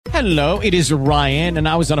Hello, it is Ryan, and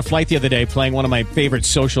I was on a flight the other day playing one of my favorite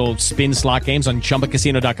social spin slot games on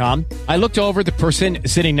ChumbaCasino.com. I looked over at the person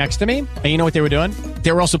sitting next to me, and you know what they were doing?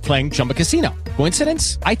 They were also playing Chumba Casino.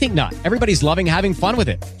 Coincidence? I think not. Everybody's loving having fun with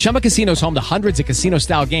it. Chumba Casino is home to hundreds of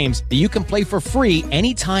casino-style games that you can play for free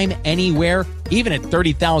anytime, anywhere, even at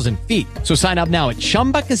 30,000 feet. So sign up now at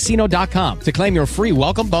ChumbaCasino.com to claim your free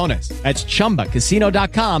welcome bonus. That's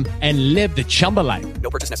ChumbaCasino.com and live the Chumba life.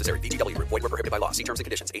 No purchase necessary. VGW. Void were prohibited by law. See terms and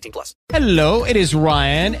conditions. 18+. Hello, it is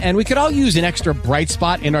Ryan, and we could all use an extra bright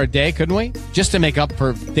spot in our day, couldn't we? Just to make up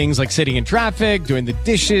for things like sitting in traffic, doing the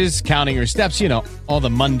dishes, counting your steps, you know, all the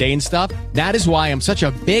mundane stuff. That is why I'm such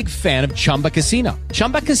a big fan of Chumba Casino.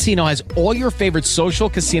 Chumba Casino has all your favorite social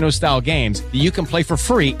casino-style games that you can play for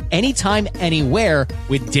free anytime, anywhere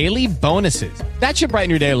with daily bonuses. That should brighten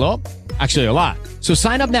your day a little. Actually, a lot. So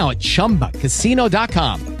sign up now at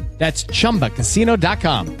ChumbaCasino.com. That's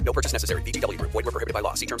ChumbaCasino.com. No purchase necessary. VGW. Void were prohibited by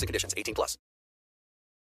law. See terms and conditions. 18+.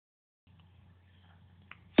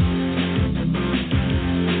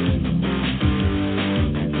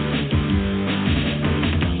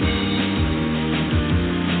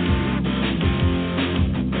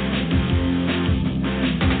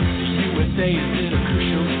 USA is in a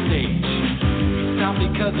crucial stage. It's not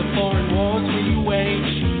because of foreign wars we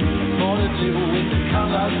wage. It's more to do with the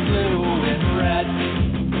colors blue and red.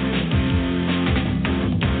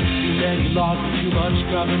 Too many laws and too much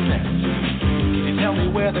government. Can you tell me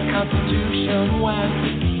where the Constitution went?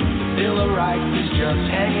 The Bill of Rights is just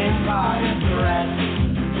hanging by a thread.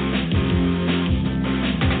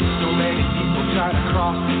 So many people try to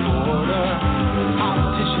cross the border.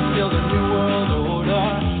 Politicians build a new world order.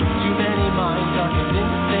 Too many minds are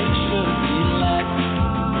convinced they should be led.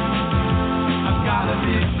 I've gotta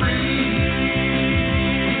be free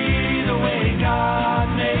the way God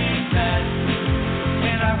made men,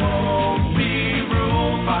 and I won't be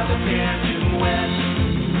ruled by the man who went.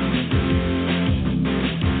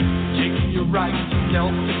 Taking your rights to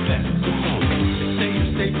self-defense. They say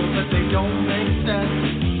you're stable, but they don't make sense.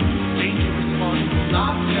 Dangerous ones will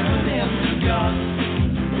not turn into guns.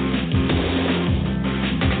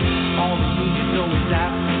 All the unions always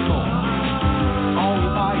ask for more. All we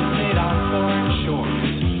buy is made on foreign shores.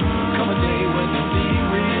 Come a day when there'll be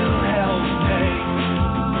real hell to pay.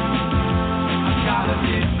 I've gotta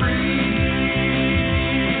be free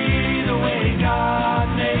the way God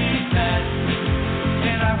made men,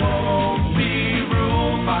 and I won't be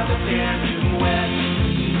ruled by the man who went.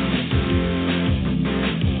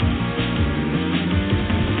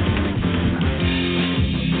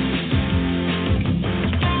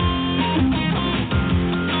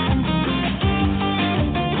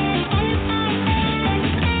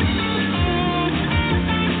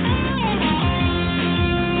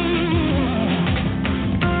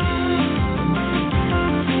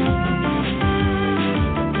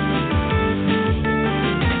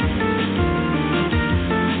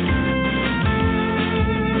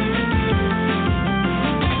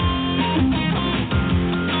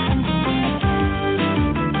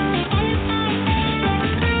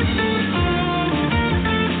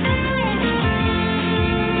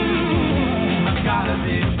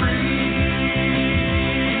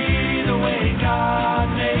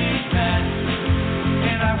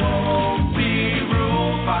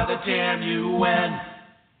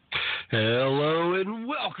 Hello and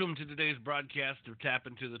welcome to today's broadcast of Tap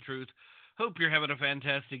Into the Truth. Hope you're having a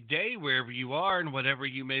fantastic day wherever you are and whatever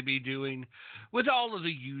you may be doing, with all of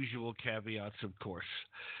the usual caveats, of course.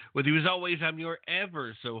 With you as always, I'm your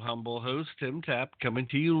ever so humble host, Tim Tapp, coming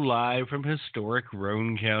to you live from historic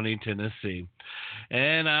Roane County, Tennessee.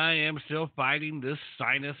 And I am still fighting this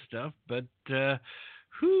sinus stuff, but I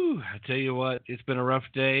tell you what, it's been a rough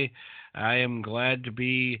day. I am glad to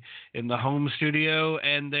be in the home studio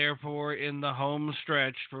and therefore in the home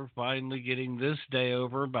stretch for finally getting this day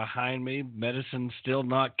over behind me. Medicine's still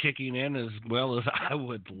not kicking in as well as I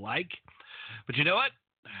would like. But you know what?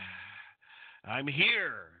 I'm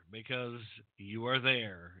here because you are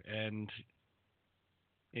there, and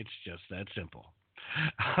it's just that simple.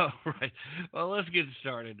 All right. Well, let's get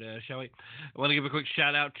started, shall we? I want to give a quick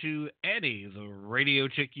shout out to Eddie, the Radio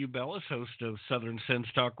Chick Ubellis, host of Southern Sense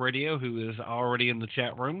Talk Radio, who is already in the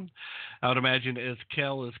chat room. I would imagine as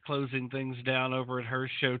Kel is closing things down over at her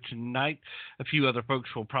show tonight, a few other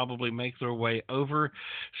folks will probably make their way over.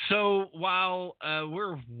 So while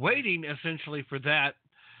we're waiting essentially for that,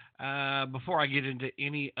 before I get into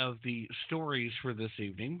any of the stories for this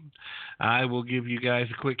evening, I will give you guys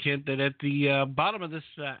a quick hint that at the bottom of this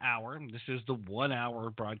hour, this is the 1 hour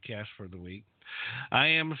broadcast for the week, I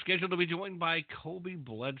am scheduled to be joined by Colby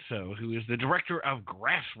Bledsoe, who is the director of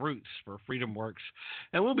Grassroots for Freedom Works,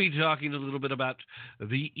 and we'll be talking a little bit about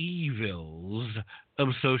the evils of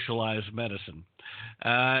socialized medicine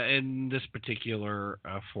in this particular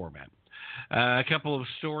format. A couple of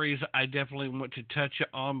stories I definitely want to touch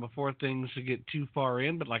on before things get too far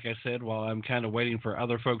in, but like I said, while I'm kind of waiting for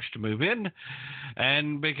other folks to move in,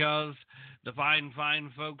 and because the fine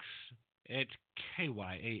folks at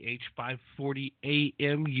KYAH 540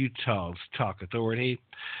 AM Utah's Talk Authority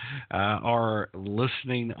are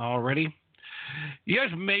listening already. You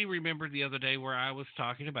guys may remember the other day where I was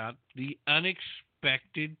talking about the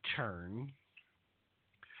unexpected turn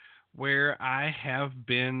where I have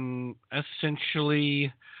been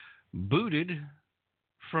essentially booted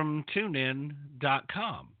from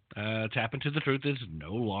TuneIn.com. Tap Into the Truth is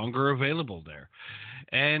no longer available there.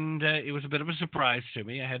 And it was a bit of a surprise to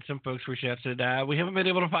me. I had some folks reach out and said, we haven't been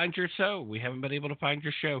able to find your show. We haven't been able to find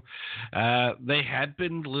your show. They had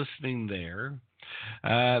been listening there.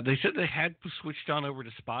 They said they had switched on over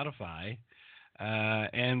to Spotify.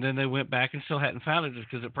 And then they went back and still hadn't found it,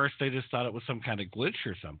 just because at first they just thought it was some kind of glitch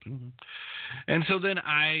or something. And so then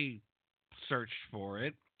I searched for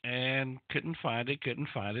it and couldn't find it.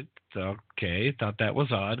 So, okay, thought that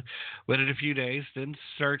was odd. Waited a few days, then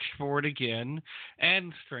searched for it again.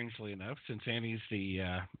 And strangely enough, since Annie's the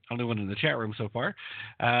only one in the chat room so far,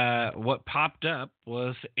 what popped up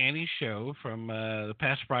was Annie's show from the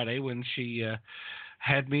past Friday when she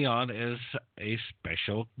had me on as a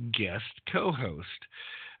special guest co-host.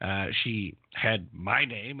 She had my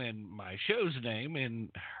name and my show's name in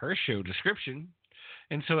her show description,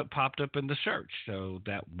 and so it popped up in the search. So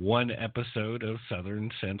that one episode of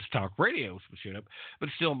Southern Sense Talk Radio showed up, but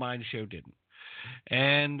still mine show didn't.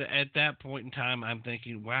 And at that point in time, I'm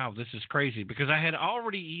thinking, wow, this is crazy, because I had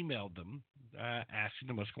already emailed them asking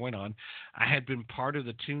them what's going on. I had been part of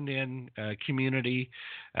the TuneIn community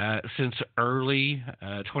since early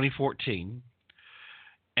 2014.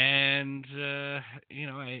 And,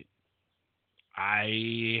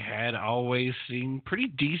 I had always seen pretty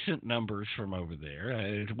decent numbers from over there.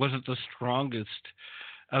 It wasn't the strongest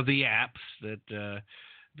of the apps that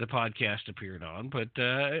the podcast appeared on, but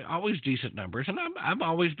always decent numbers. And I've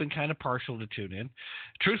always been kind of partial to TuneIn.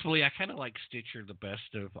 Truthfully, I kind of like Stitcher the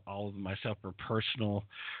best of all of them myself for personal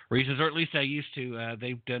reasons, or at least I used to.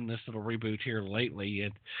 They've done this little reboot here lately.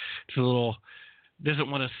 It's a little, doesn't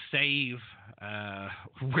want to save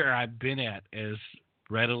where I've been at as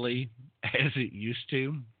readily as it used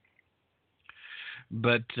to.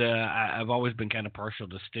 But I've always been kind of partial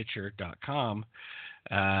to Stitcher.com.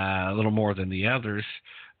 A little more than the others,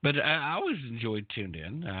 but I always enjoyed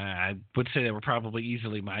TuneIn. I would say they were probably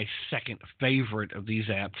easily my second favorite of these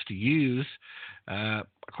apps to use. Of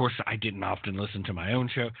course, I didn't often listen to my own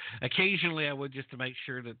show. Occasionally, I would, just to make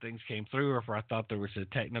sure that things came through, or if I thought there was a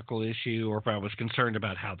technical issue, or if I was concerned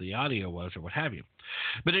about how the audio was, or what have you.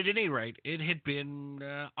 But at any rate, it had been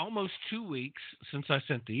almost 2 weeks since I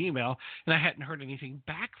sent the email, and I hadn't heard anything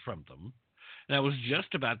back from them. And I was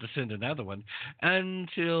just about to send another one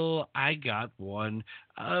until I got one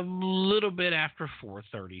a little bit after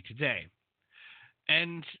 4:30 today.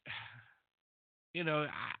 And,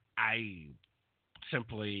 I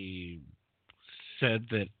simply said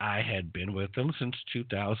that I had been with them since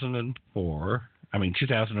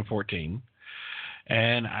 2014.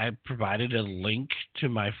 And I provided a link to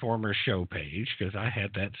my former show page because I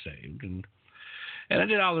had that saved. And I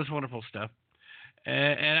did all this wonderful stuff.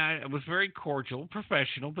 And I was very cordial,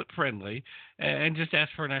 professional, but friendly, and just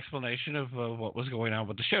asked for an explanation of what was going on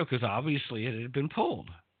with the show, because obviously it had been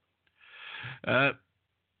pulled.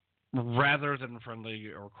 Rather than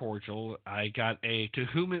friendly or cordial, I got a "to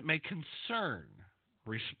whom it may concern"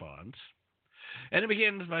 response. And it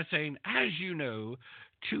begins by saying, as you know,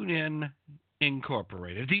 TuneIn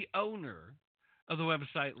Incorporated, the owner of the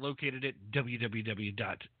website located at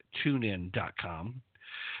www.tunein.com,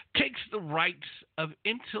 takes the rights of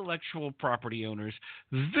intellectual property owners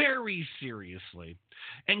very seriously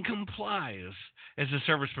and complies as a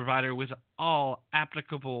service provider with all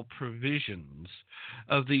applicable provisions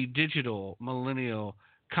of the Digital Millennial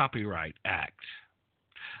Copyright Act.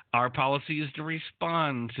 Our policy is to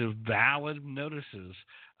respond to valid notices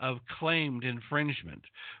of claimed infringement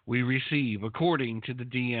we receive according to the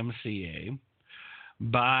DMCA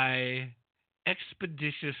by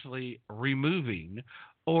expeditiously removing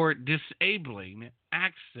or disabling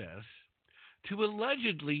access to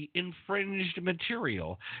allegedly infringed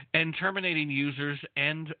material and terminating users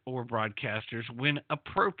and or broadcasters when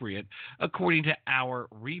appropriate, according to our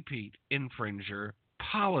repeat infringer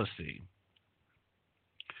policy.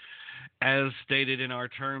 As stated in our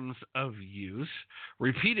terms of use,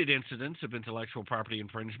 repeated incidents of intellectual property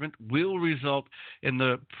infringement will result in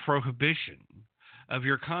the prohibition of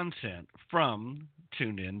your content from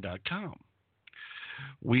TuneIn.com.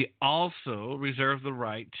 We also reserve the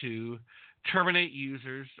right to terminate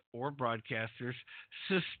users or broadcasters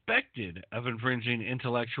suspected of infringing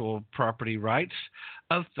intellectual property rights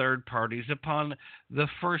of third parties upon the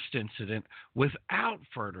first incident without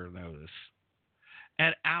further notice,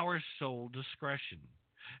 at our sole discretion,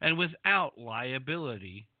 and without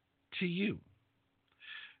liability to you.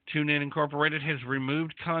 TuneIn Incorporated has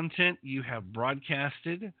removed content you have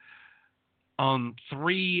broadcasted on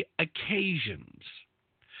 3 occasions.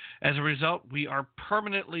 As a result, we are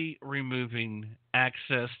permanently removing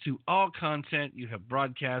access to all content you have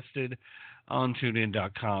broadcasted on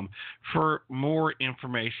TuneIn.com. For more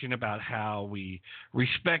information about how we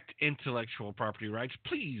respect intellectual property rights,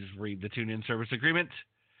 please read the TuneIn service agreement.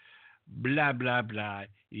 Blah, blah, blah,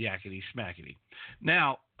 yakety smackety.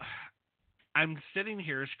 Now, I'm sitting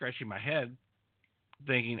here scratching my head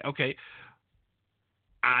thinking, okay,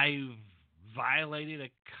 I've violated a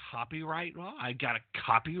copyright law. I got a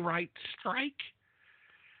copyright strike.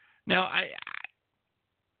 Now,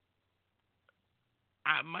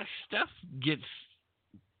 my stuff gets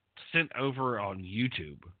sent over on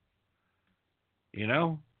YouTube. You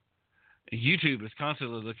know, YouTube is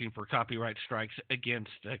constantly looking for copyright strikes against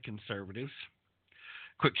conservatives.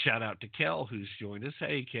 Quick shout out to Kel, who's joined us.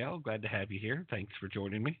 Hey, Kel, glad to have you here. Thanks for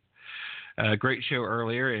joining me. Great show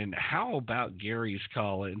earlier. And how about Gary's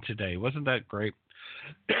call in today? Wasn't that great?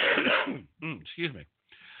 Excuse me.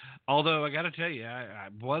 Although I got to tell you, I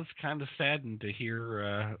was kind of saddened to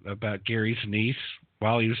hear about Gary's niece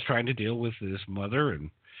while he was trying to deal with his mother.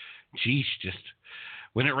 And geez, just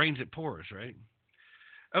when it rains, it pours, right?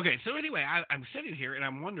 Okay, so anyway, I'm sitting here and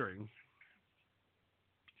I'm wondering,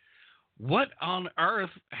 what on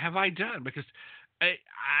earth have I done? Because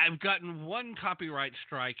I've gotten one copyright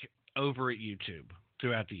strike over at YouTube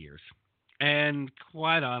throughout the years. And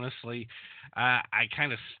quite honestly, I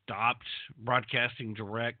kind of stopped broadcasting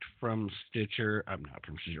direct from Stitcher. I'm not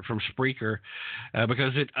from Stitcher, from Spreaker,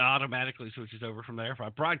 because it automatically switches over from there if I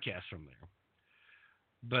broadcast from there.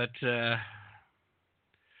 But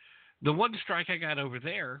the one strike I got over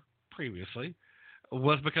there previously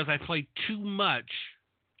was because I played too much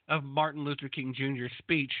of Martin Luther King Jr.'s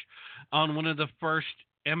speech on one of the first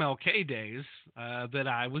MLK days that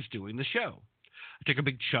I was doing the show. I took a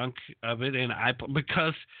big chunk of it, and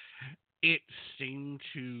because it seemed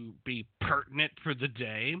to be pertinent for the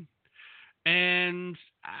day, and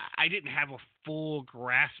I didn't have a full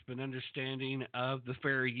grasp and understanding of the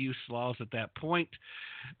fair use laws at that point.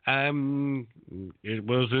 It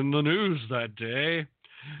was in the news that day,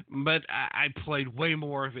 but I played way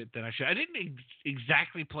more of it than I should. I didn't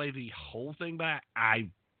exactly play the whole thing, but I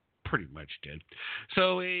pretty much did.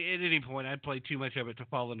 So at any point, I'd played too much of it to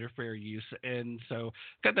fall under fair use, and so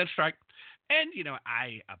got that strike. And, you know,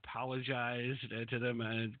 I apologized to them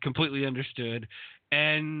and completely understood.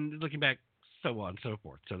 And looking back, so on and so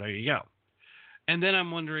forth. So there you go. And then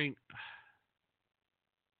I'm wondering,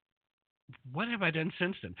 what have I done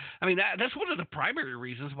since then? I mean, that's one of the primary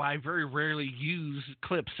reasons why I very rarely use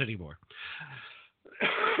clips anymore.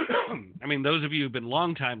 I mean, those of you who've been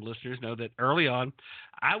longtime listeners know that early on,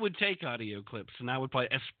 I would take audio clips and I would play,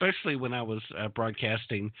 especially when I was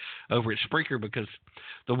broadcasting over at Spreaker, because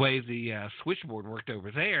the way the switchboard worked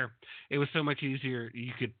over there, it was so much easier.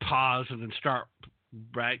 You could pause and then start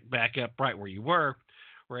right back up right where you were.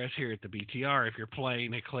 Whereas here at the BTR, if you're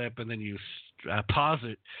playing a clip and then you pause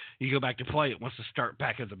it, you go back to play it, wants to start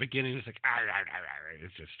back at the beginning. It's like,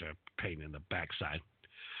 it's just a pain in the backside.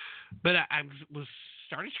 But I was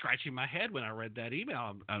started scratching my head when I read that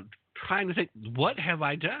email. I'm trying to think, what have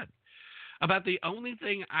I done? About the only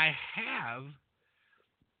thing I have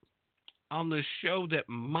on the show that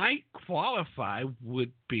might qualify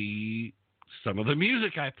would be some of the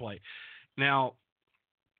music I play. Now,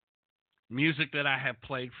 music that I have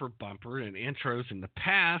played for bumper and intros in the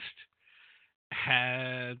past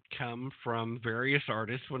had come from various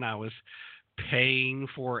artists when I was paying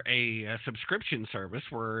for a subscription service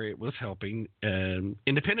where it was helping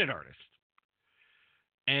independent artists.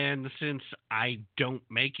 And since I don't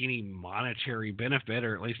make any monetary benefit,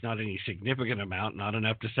 or at least not any significant amount, not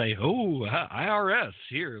enough to say, oh, IRS,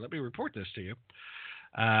 here, let me report this to you,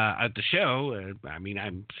 at the show, I mean,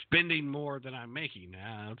 I'm spending more than I'm making.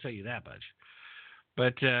 I'll tell you that much.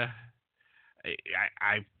 But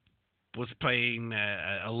I was paying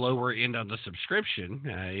a lower end on the subscription.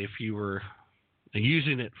 If you were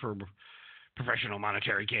using it for professional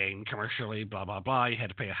monetary gain commercially, blah, blah, blah, you had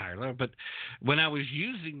to pay a higher level. But when I was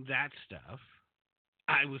using that stuff,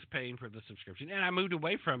 I was paying for the subscription, and I moved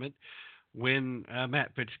away from it when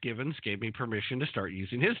Matt Fitzgibbons gave me permission to start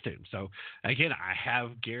using his tune. So again, I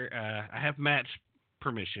have Matt's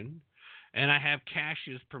permission, and I have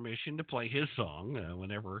Cash's permission to play his song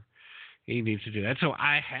whenever he needs to do that. So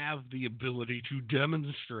I have the ability to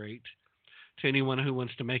demonstrate to anyone who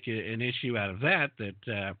wants to make an issue out of that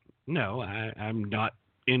no, I'm not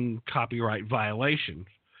in copyright violation.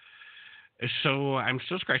 So I'm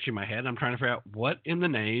still scratching my head. I'm trying to figure out what in the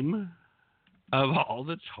name of all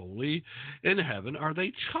that's holy in heaven are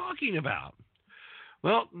they talking about?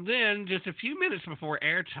 Well, then, just a few minutes before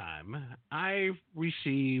airtime, I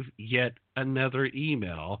received yet another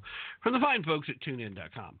email from the fine folks at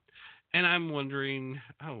TuneIn.com. And I'm wondering,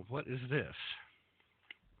 what is this?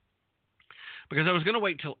 Because I was going to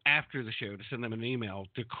wait till after the show to send them an email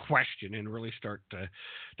to question and really start to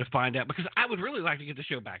find out. Because I would really like to get the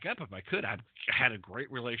show back up if I could. I've had a great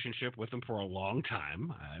relationship with them for a long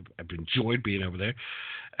time. I've enjoyed being over there.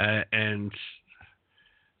 And,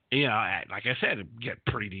 like I said, I get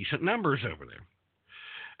pretty decent numbers over there.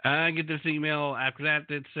 I get this email after that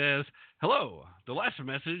says, "Hello, the last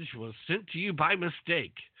message was sent to you by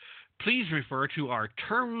mistake. Please refer to our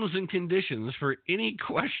terms and conditions for any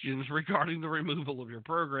questions regarding the removal of your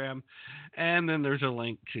program." And then there's a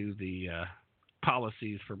link to the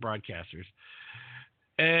policies for broadcasters.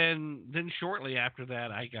 And then shortly after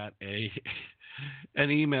that, I got an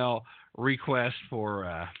email request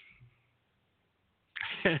for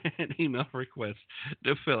an email request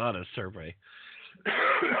to fill out a survey.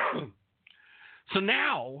 So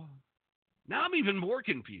now I'm even more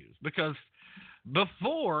confused, because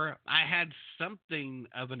before I had something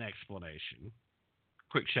of an explanation.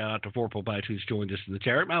 Quick shout out to Vorpal Bite, who's joined us in the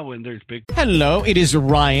chat. Oh, and there's Big. Hello, it is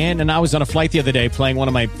Ryan, and I was on a flight the other day playing one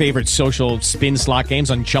of my favorite social spin slot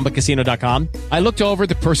games on ChumbaCasino.com. I looked over at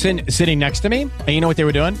the person sitting next to me, and you know what they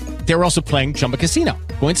were doing? They were also playing Chumba Casino.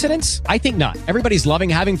 Coincidence? I think not. Everybody's loving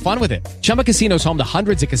having fun with it. Chumba Casino is home to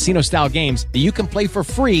hundreds of casino-style games that you can play for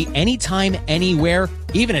free anytime, anywhere,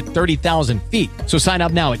 even at 30,000 feet. So sign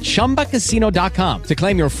up now at ChumbaCasino.com to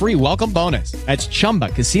claim your free welcome bonus. That's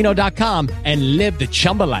ChumbaCasino.com and live the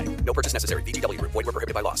Chumba life. No purchase necessary. VGW Group. Void where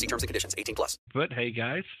prohibited by law. See terms and conditions. 18+. But hey,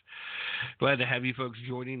 guys, glad to have you folks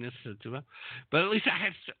joining us. But at least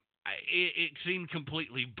it seemed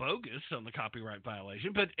completely bogus on the copyright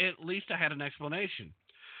violation, but at least I had an explanation.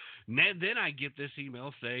 Then I get this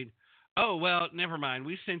email saying, "Oh, well, never mind.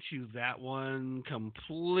 We sent you that one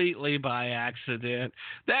completely by accident.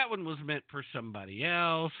 That one was meant for somebody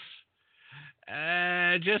else.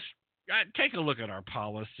 Just take a look at our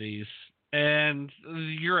policies, and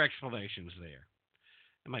your explanation's there."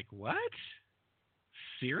 I'm like, what?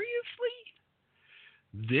 Seriously?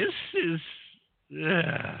 This is...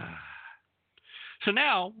 So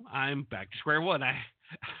now I'm back to square one.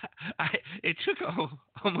 It took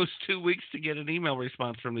almost 2 weeks to get an email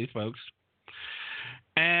response from these folks.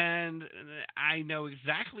 And I know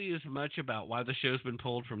exactly as much about why the show's been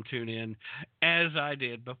pulled from TuneIn as I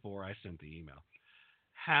did before I sent the email.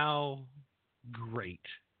 How great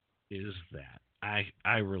is that?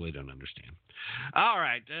 I really don't understand. All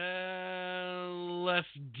right, let's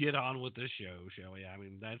get on with the show, shall we? I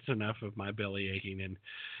mean, that's enough of my belly aching.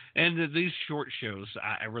 And these short shows,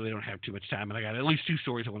 I really don't have too much time, and I got at least two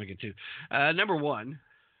stories I want to get to. Number one,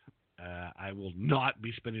 I will not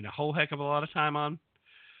be spending a whole heck of a lot of time on,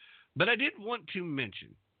 but I did want to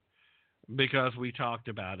mention, because we talked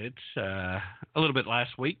about it a little bit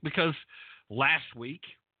last week, because last week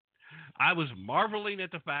I was marveling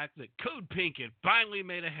at the fact that Code Pink had finally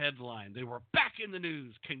made a headline. They were back in the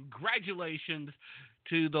news. Congratulations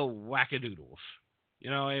to the Wackadoodles.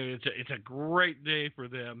 You know, it's a great day for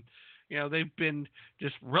them. You know, they've been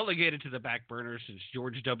just relegated to the back burner since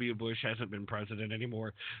George W. Bush hasn't been president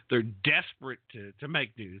anymore. They're desperate to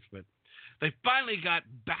make news, but they finally got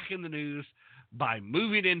back in the news by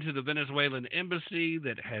moving into the Venezuelan embassy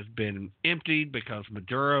that has been emptied because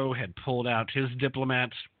Maduro had pulled out his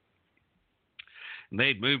diplomats. And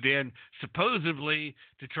they'd moved in supposedly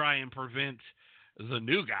to try and prevent the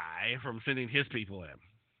new guy from sending his people in.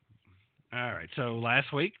 All right, so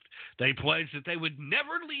last week they pledged that they would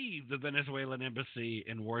never leave the Venezuelan embassy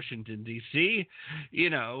in Washington, D.C., you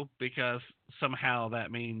know, because somehow that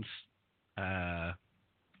means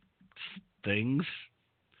things.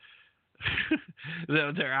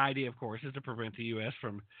 Their idea, of course, is to prevent the U.S.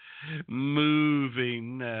 from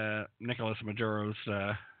moving Nicolas Maduro's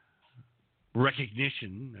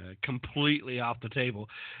recognition completely off the table.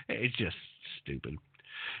 It's just stupid.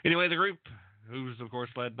 Anyway, the group, who's of course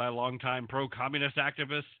led by longtime pro-communist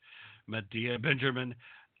activist Medea Benjamin,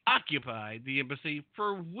 occupied the embassy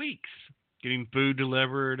for weeks, getting food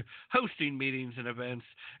delivered, hosting meetings and events,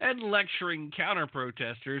 and lecturing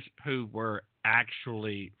counter-protesters who were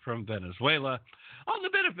actually from Venezuela on the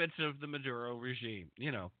benefits of the Maduro regime.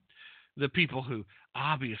 You know, the people who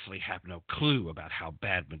obviously have no clue about how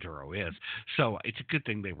bad Maduro is. So it's a good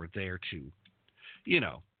thing they were there to, you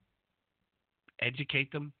know,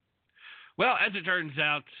 educate them. Well, as it turns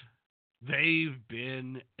out, they've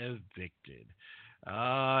been evicted.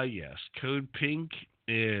 Yes, Code Pink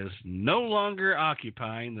is no longer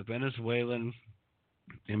occupying the Venezuelan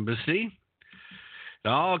embassy. It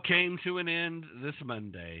all came to an end this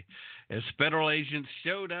Monday as federal agents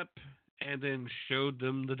showed up and then showed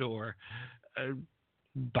them the door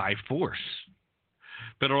by force.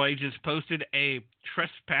 Federal agents posted a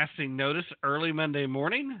trespassing notice early Monday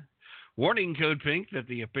morning, warning Code Pink that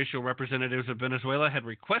the official representatives of Venezuela had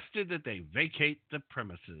requested that they vacate the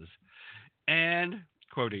premises. And,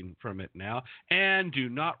 quoting from it now, and do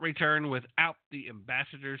not return without the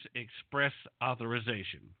ambassador's express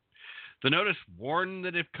authorization. The notice warned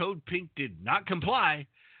that if Code Pink did not comply,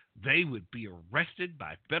 they would be arrested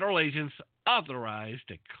by federal agents authorized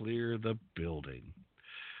to clear the building.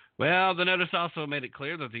 Well, the notice also made it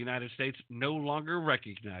clear that the United States no longer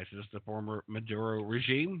recognizes the former Maduro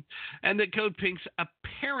regime and that Code Pink's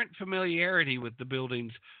apparent familiarity with the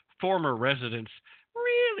building's former residents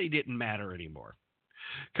really didn't matter anymore.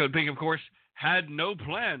 Code Pink, of course, had no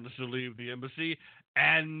plans to leave the embassy,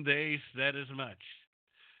 and they said as much.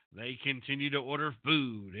 They continued to order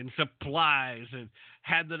food and supplies and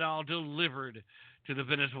had that all delivered to the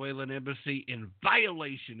Venezuelan embassy in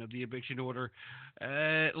violation of the eviction order,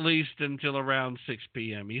 at least until around 6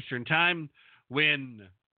 p.m. Eastern Time, when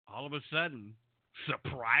all of a sudden,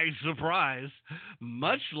 surprise, surprise,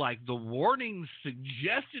 much like the warnings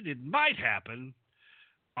suggested it might happen,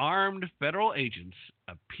 armed federal agents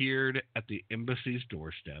appeared at the embassy's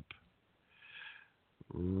doorstep,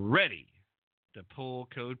 ready to pull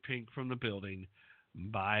Code Pink from the building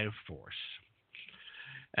by force.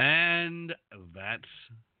 And that's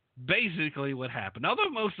basically what happened. Although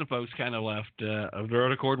most of the folks kind of left of their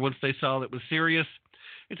own accord once they saw that it was serious,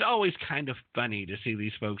 it's always kind of funny to see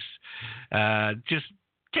these folks just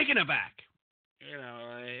taken aback. You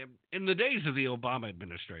know, in the days of the Obama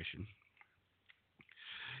administration,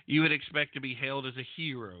 you would expect to be hailed as a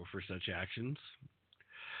hero for such actions.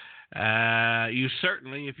 You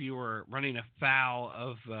certainly, if you were running afoul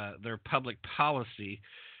of their public policy,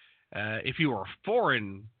 if you were a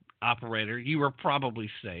foreign operator, you were probably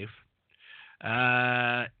safe.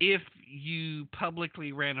 If you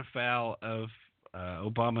publicly ran afoul of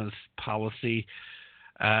Obama's policy,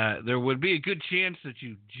 there would be a good chance that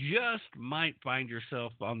you just might find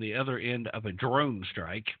yourself on the other end of a drone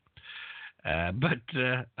strike. But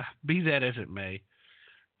be that as it may,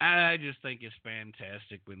 I just think it's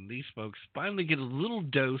fantastic when these folks finally get a little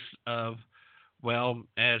dose of, well,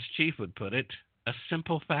 as Chief would put it, a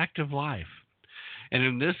simple fact of life. And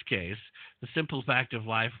in this case, the simple fact of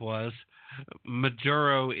life was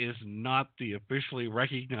Maduro is not the officially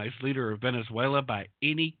recognized leader of Venezuela by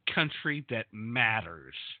any country that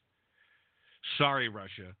matters. Sorry,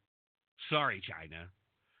 Russia. Sorry, China.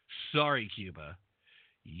 Sorry, Cuba.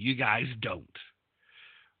 You guys don't.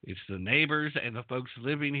 It's the neighbors and the folks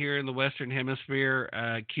living here in the Western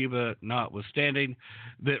Hemisphere, Cuba notwithstanding,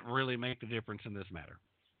 that really make the difference in this matter.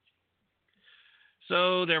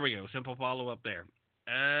 So there we go. Simple follow-up there.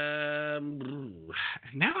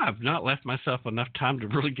 Now I've not left myself enough time to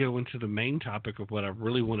really go into the main topic of what I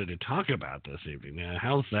really wanted to talk about this evening. Now,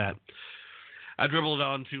 how's that? I dribbled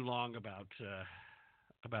on too long about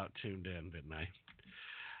Tuned In, didn't I?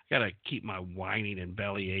 Got to keep my whining and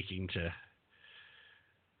belly aching to...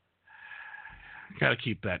 Got to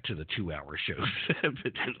keep that to the 2-hour shows,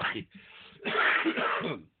 evidently.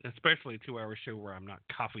 Especially a 2-hour show where I'm not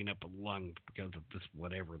coughing up a lung because of this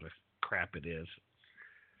whatever the crap it is.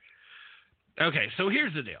 Okay, so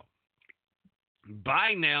here's the deal.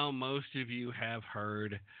 By now, most of you have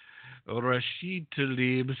heard Rashid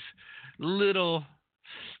Tlaib's little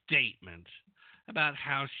statement about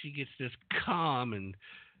how she gets this calm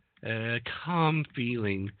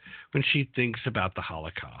feeling when she thinks about the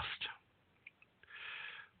Holocaust.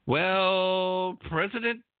 Well,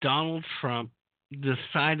 President Donald Trump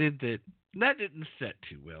decided that didn't set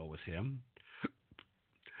too well with him.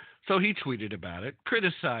 So he tweeted about it,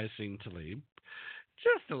 criticizing Tlaib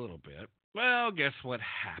just a little bit. Well, guess what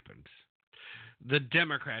happened? the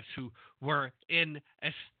Democrats who were in a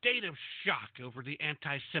state of shock over the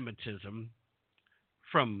anti-Semitism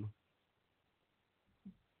from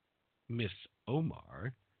Miss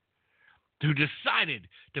Omar, who decided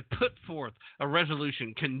to put forth a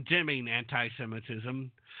resolution condemning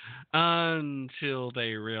anti-Semitism until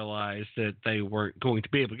they realized that they weren't going to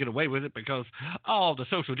be able to get away with it because all the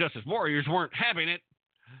social justice warriors weren't having it,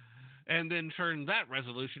 and then turned that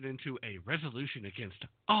resolution into a resolution against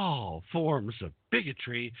all forms of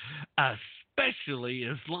bigotry, especially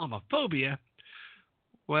Islamophobia.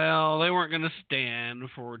 Well, they weren't going to stand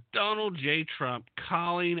for Donald J. Trump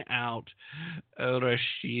calling out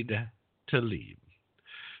Rashid Tlaib.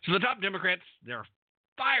 So the top Democrats, they're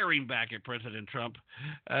firing back at President Trump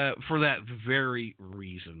for that very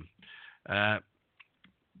reason.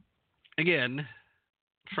 Again,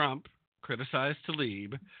 Trump criticized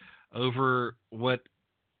Tlaib over what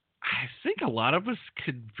I think a lot of us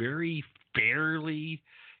could very fairly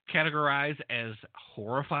categorize as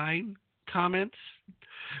horrifying comments.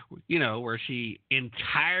 You know, where she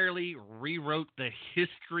entirely rewrote the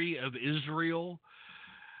history of Israel.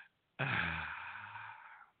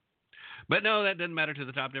 But no, that doesn't matter to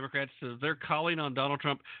the top Democrats. So they're calling on Donald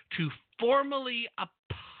Trump to formally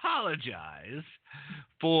apologize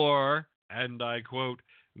for, and I quote,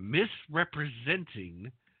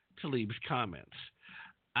 misrepresenting Tlaib's comments.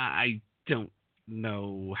 I don't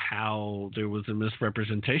know how there was a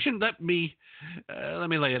misrepresentation. Let me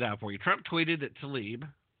lay it out for you. Trump tweeted at Tlaib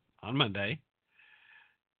on Monday,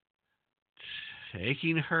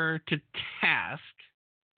 taking her to task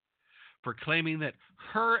for claiming that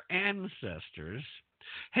her ancestors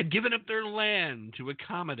had given up their land to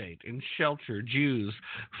accommodate and shelter Jews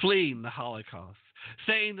fleeing the Holocaust,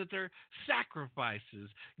 saying that their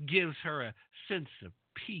sacrifices gives her a sense of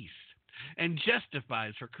peace and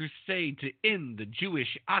justifies her crusade to end the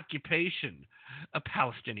Jewish occupation of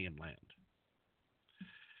Palestinian land.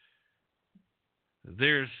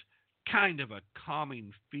 There's kind of a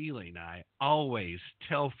calming feeling I always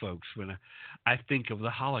tell folks when I think of the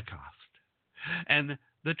Holocaust and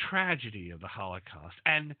the tragedy of the Holocaust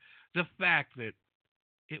and the fact that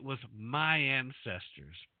it was my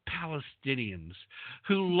ancestors, Palestinians,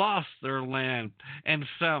 who lost their land, and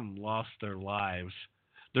some lost their lives,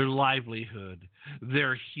 their livelihood,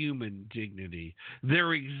 their human dignity,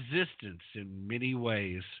 their existence in many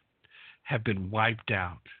ways have been wiped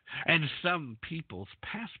out, and some people's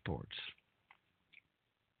passports.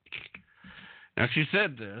 Now, she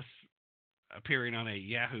said this appearing on a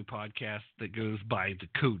Yahoo podcast that goes by the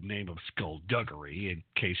code name of Skullduggery, in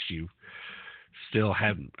case you still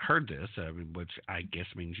haven't heard this, which I guess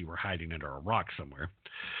means you were hiding under a rock somewhere.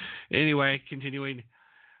 Anyway, continuing,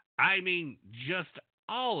 I mean, just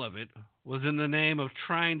all of it was in the name of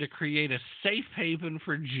trying to create a safe haven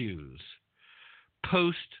for Jews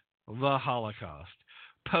post the Holocaust,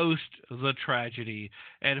 post the tragedy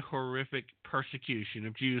and horrific persecution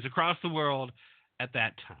of Jews across the world at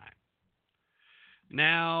that time.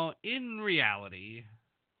 Now, in reality,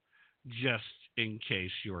 just in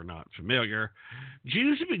case you're not familiar,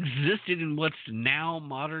 Jews have existed in what's now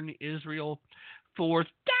modern Israel for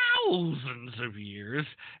thousands of years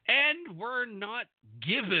and were not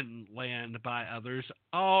given land by others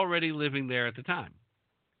already living there at the time.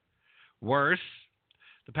 Worse,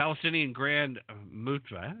 the Palestinian Grand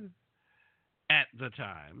Mufti at the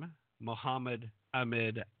time, Mohammed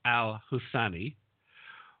Ahmed al-Husseini,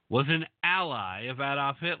 was an ally of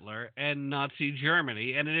Adolf Hitler and Nazi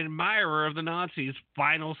Germany and an admirer of the Nazis'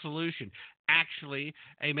 final solution. Actually,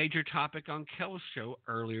 a major topic on Kel's show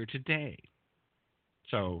earlier today.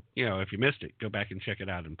 So, if you missed it, go back and check it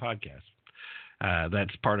out in podcast.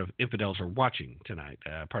 That's part of Infidels Are Watching tonight,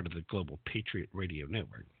 part of the Global Patriot Radio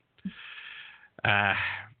Network.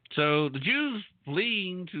 So the Jews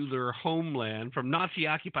fleeing to their homeland from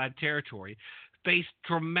Nazi-occupied territory faced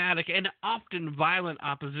dramatic and often violent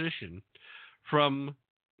opposition from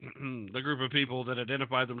the group of people that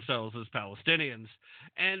identify themselves as Palestinians,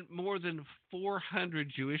 and more than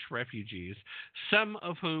 400 Jewish refugees, some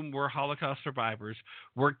of whom were Holocaust survivors,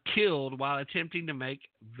 were killed while attempting to make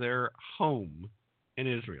their home in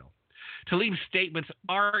Israel. Tlaib's statements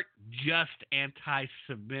aren't just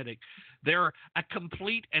anti-Semitic. They're a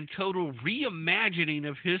complete and total reimagining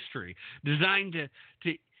of history designed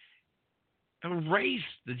to erase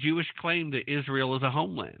the Jewish claim to Israel as a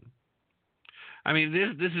homeland. I mean,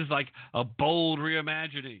 this is like a bold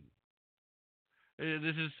reimagining.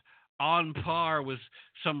 This is on par with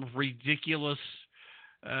some ridiculous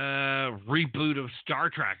reboot of Star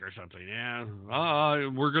Trek or something. Yeah,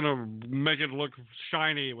 we're going to make it look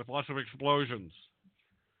shiny with lots of explosions.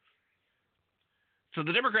 So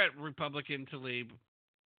the Democrat-Republican Tlaib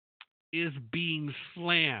is being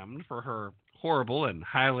slammed for her horrible and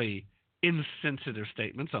highly insensitive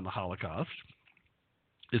statements on the Holocaust.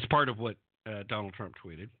 It's part of what Donald Trump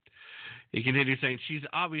tweeted. He continues saying she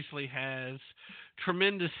obviously has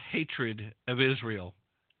tremendous hatred of Israel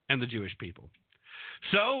and the Jewish people.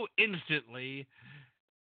 So instantly,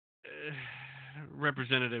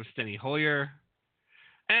 Representative Steny Hoyer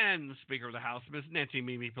and Speaker of the House, Ms. Nancy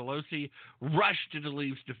Mimi Pelosi, rushed to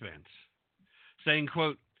Tlaib's defense, saying,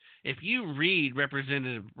 quote, if you read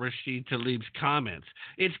Representative Rashid Tlaib's comments,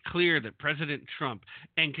 it's clear that President Trump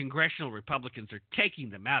and congressional Republicans are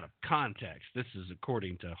taking them out of context. This is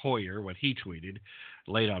according to Hoyer, what he tweeted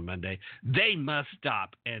late on Monday. They must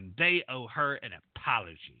stop, and they owe her an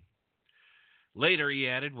apology. Later, he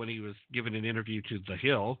added, when he was given an interview to The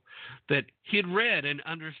Hill, that he had read and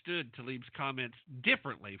understood Tlaib's comments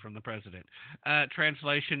differently from the president.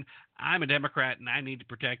 Translation, I'm a Democrat and I need to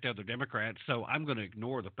protect other Democrats, so I'm going to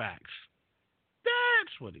ignore the facts.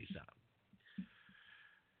 That's what he said.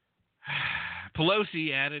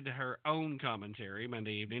 Pelosi added her own commentary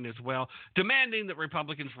Monday evening as well, demanding that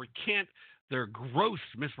Republicans recant their gross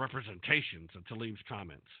misrepresentations of Tlaib's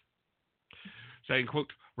comments, saying,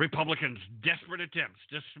 quote, Republicans' desperate attempts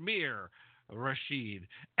to smear Rashid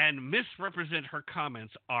and misrepresent her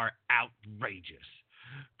comments are outrageous.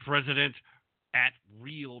 President at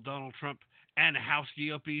Real Donald Trump and House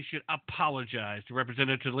GOP should apologize to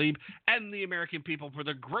Representative Tlaib and the American people for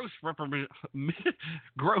their gross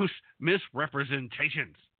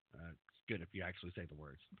misrepresentations. It's good if you actually say the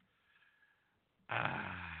words.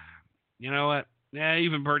 You know what? Yeah,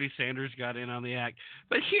 even Bernie Sanders got in on the act.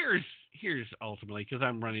 But here's ultimately, because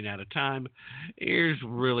I'm running out of time, here's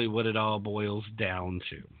really what it all boils down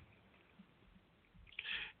to.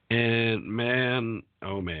 And man,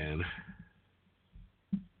 oh man.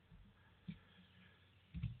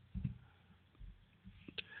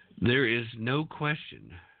 There is no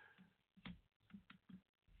question.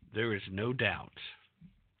 There is no doubt.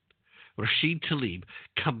 Rashid Tlaib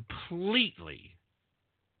completely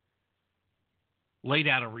laid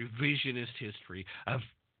out a revisionist history of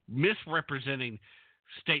misrepresenting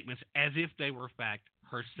statements as if they were fact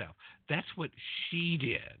herself. That's what she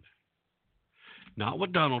did. Not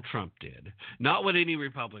what Donald Trump did. Not what any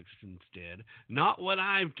Republicans did. Not what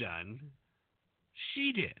I've done.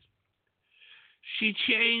 She did. She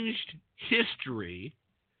changed history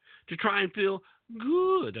to try and feel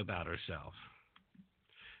good about herself.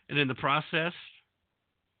 And in the process,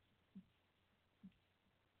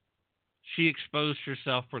 she exposed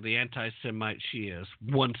herself for the anti-Semite she is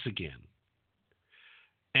once again.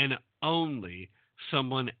 And only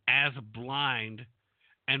someone as blind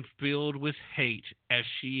and filled with hate as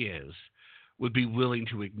she is would be willing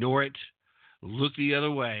to ignore it, look the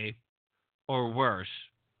other way, or worse,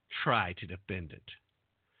 try to defend it.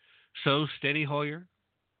 So Steny Hoyer,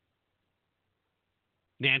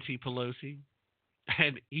 Nancy Pelosi,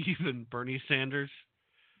 and even Bernie Sanders,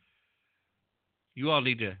 you all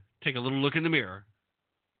need to take a little look in the mirror,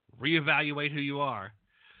 reevaluate who you are,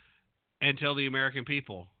 and tell the American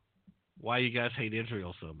people why you guys hate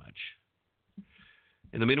Israel so much.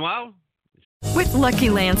 In the meanwhile, with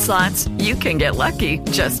Lucky Land Slots, you can get lucky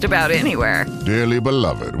just about anywhere. Dearly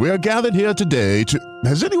beloved, we are gathered here today to...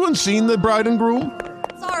 Has anyone seen the bride and groom?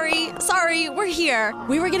 Sorry, we're here.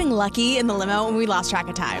 We were getting lucky in the limo and we lost track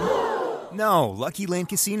of time. No, Lucky Land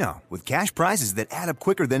Casino, with cash prizes that add up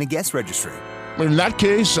quicker than a guest registry. In that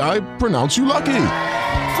case, I pronounce you lucky.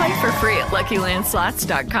 Play for free at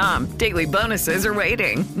LuckyLandSlots.com. Daily bonuses are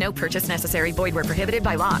waiting. No purchase necessary. Void where prohibited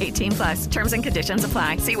by law. 18+. Terms and conditions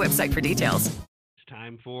apply. See website for details. It's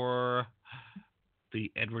time for the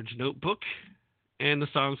Edwards Notebook and the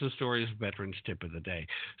Songs and Stories Veterans Tip of the Day.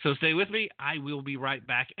 So stay with me. I will be right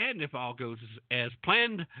back. And if all goes as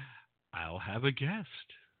planned, I'll have a guest,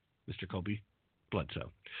 Mr. Colby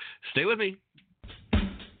Bledsoe. Stay with me.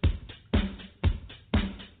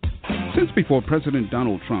 Since before President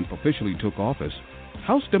Donald Trump officially took office,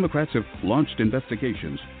 House Democrats have launched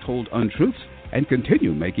investigations, told untruths, and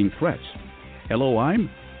continue making threats. Hello, I'm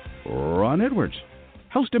Ron Edwards.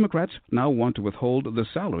 House Democrats now want to withhold the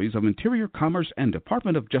salaries of Interior, Commerce, and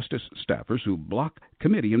Department of Justice staffers who block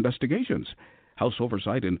committee investigations. House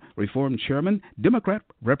Oversight and Reform Chairman, Democrat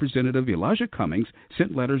Representative Elijah Cummings,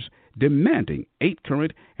 sent letters demanding 8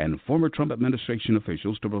 current and former Trump administration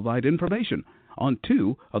officials to provide information on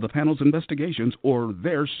 2 of the panel's investigations, or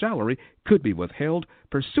their salary could be withheld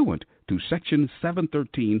pursuant to Section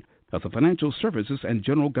 713 of the Financial Services and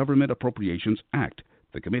General Government Appropriations Act.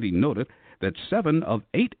 The committee noted that 7 of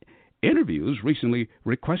 8 interviews recently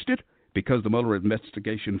requested because the Mueller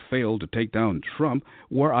investigation failed to take down Trump,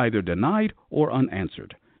 were either denied or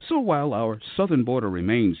unanswered. So while our southern border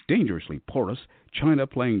remains dangerously porous, China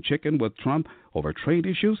playing chicken with Trump over trade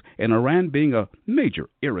issues, and Iran being a major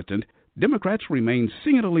irritant, Democrats remain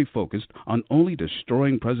singularly focused on only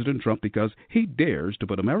destroying President Trump because he dares to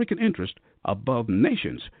put American interest above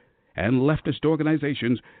nations and leftist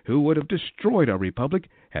organizations who would have destroyed our republic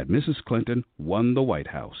had Mrs. Clinton won the White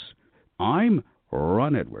House. I'm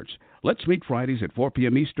Ron Edwards. Let's meet Fridays at 4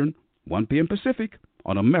 p.m. Eastern, 1 p.m. Pacific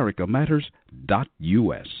on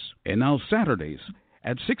AmericaMatters.us. And now Saturdays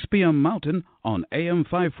at 6 p.m. Mountain on AM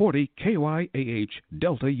 540 KYAH,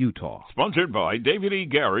 Delta, Utah. Sponsored by David E.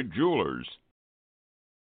 Garrett Jewelers.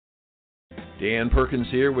 Dan Perkins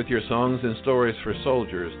here with your Songs and Stories for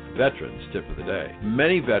Soldiers Veterans Tip of the Day.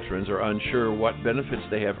 Many veterans are unsure what benefits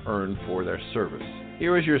they have earned for their service.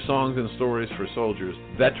 Here is your Songs and Stories for Soldiers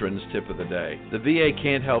Veterans Tip of the Day. The VA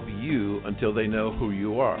can't help you until they know who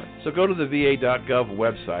you are. So go to the VA.gov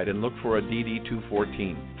website and look for a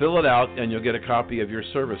DD-214. Fill it out and you'll get a copy of your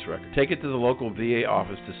service record. Take it to the local VA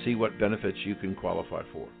office to see what benefits you can qualify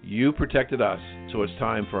for. You protected us, so it's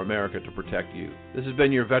time for America to protect you. This has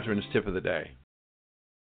been your Veterans Tip of the Day.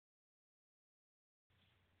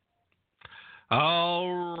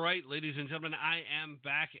 All right, ladies and gentlemen, I am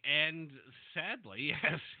back, and sadly,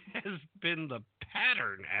 as has been the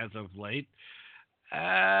pattern as of late,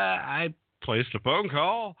 I placed a phone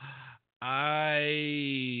call.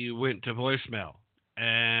 I went to voicemail,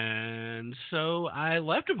 and so I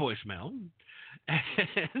left a voicemail,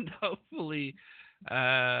 and hopefully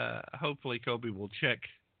Kobe will check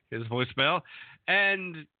his voicemail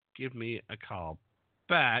and give me a call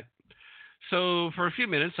back. So for a few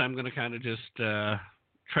minutes, I'm going to kind of just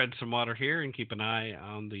tread some water here and keep an eye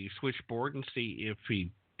on the switchboard and see if he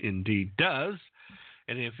indeed does.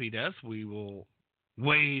 And if he does, we will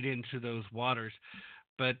wade into those waters.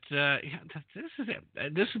 But this is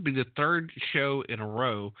it. This would be the third show in a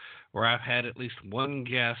row where I've had at least one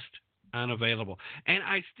guest unavailable. And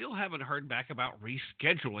I still haven't heard back about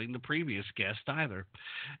rescheduling the previous guest either.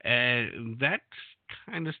 And that's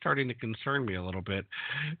kind of starting to concern me a little bit.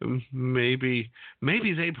 Maybe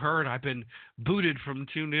they've heard I've been booted from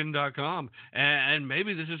TuneIn.com, and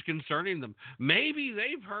maybe this is concerning them. Maybe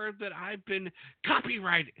they've heard that I've been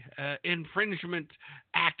copyright infringement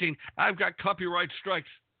acting. I've got copyright strikes,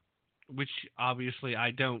 which obviously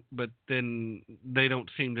I don't, but then they don't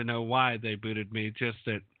seem to know why they booted me, just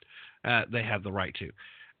that they have the right to.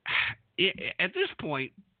 At this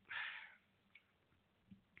point,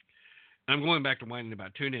 I'm going back to whining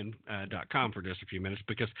about TuneIn.com for just a few minutes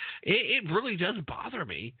because it really does bother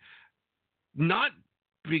me, not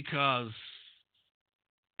because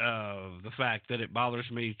of the fact that it bothers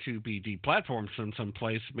me to be deplatformed from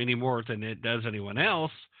someplace any more than it does anyone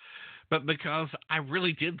else, but because I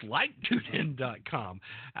really did like TuneIn.com.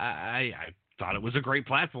 I thought it was a great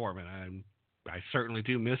platform, and I certainly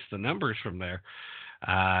do miss the numbers from there.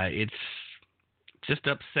 It's just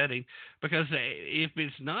upsetting because if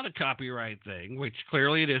it's not a copyright thing, which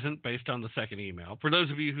clearly it isn't based on the second email, for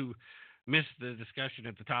those of you who missed the discussion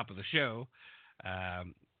at the top of the show,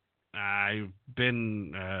 I've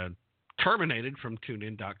been terminated from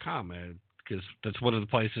TuneIn.com because that's one of the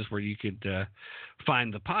places where you could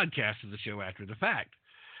find the podcast of the show after the fact.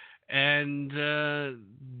 And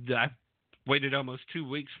I waited almost 2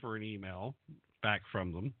 weeks for an email back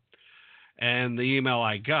from them. And the email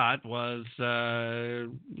I got was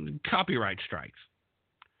copyright strikes.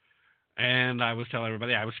 And I was telling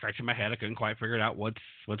everybody, I was scratching my head. I couldn't quite figure out what's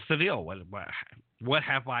the deal. What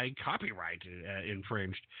have I copyright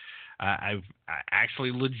infringed? I've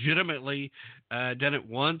actually legitimately done it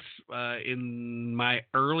once in my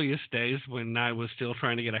earliest days when I was still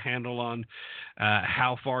trying to get a handle on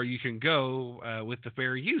how far you can go with the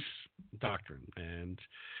fair use doctrine. And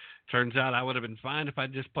turns out I would have been fine if I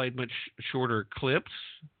just played much shorter clips.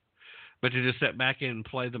 But to just sit back and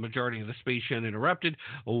play the majority of the speech uninterrupted,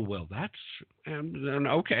 oh, well, that's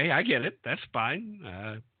okay. I get it. That's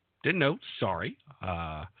fine. Didn't know. Sorry.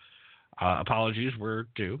 Apologies were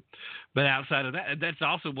due. But outside of that, that's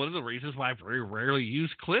also one of the reasons why I very rarely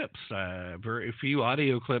use clips, very few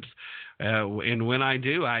audio clips. And when I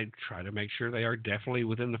do, I try to make sure they are definitely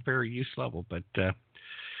within the fair use level. But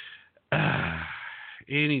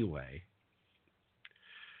anyway,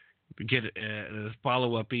 get a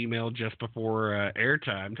follow-up email just before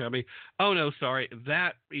airtime. Tell me, oh, no, sorry,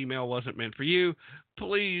 that email wasn't meant for you.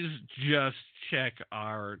 Please just check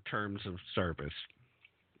our terms of service.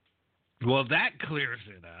 Well, that clears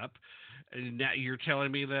it up. Now you're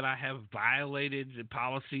telling me that I have violated the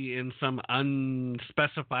policy in some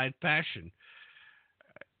unspecified fashion.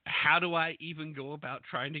 how do I even go about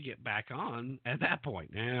trying to get back on at that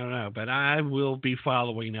point? I don't know, but I will be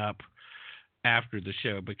following up after the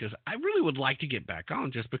show because I really would like to get back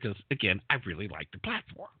on just because, again, I really like the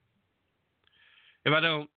platform. If I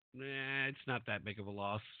don't, it's not that big of a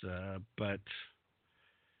loss, but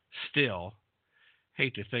still,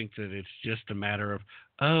 hate to think that it's just a matter of,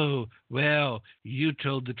 oh, well, you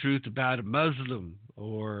told the truth about a Muslim,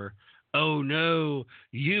 or, oh, no,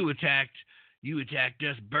 you attacked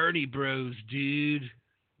us Bernie bros, dude.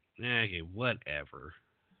 Okay, whatever.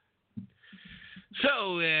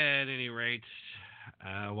 So, at any rate,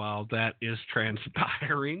 while that is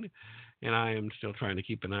transpiring, and I am still trying to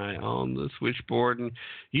keep an eye on the switchboard, and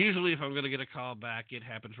usually if I'm going to get a call back, it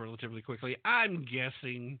happens relatively quickly. I'm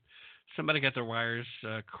guessing somebody got their wires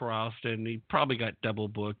crossed, and he probably got double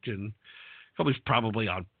booked, and he's probably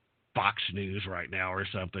on Fox News right now or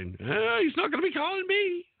something. He's not going to be calling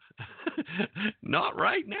me. Not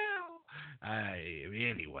right now.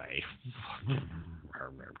 Anyway.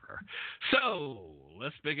 So,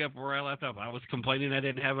 let's pick up where I left off. I was complaining I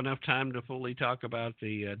didn't have enough time to fully talk about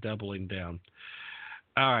the doubling down.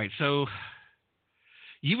 All right, so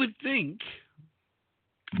you would think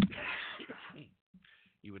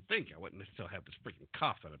I wouldn't still have this freaking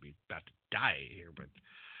cough that I'd be about to die here, but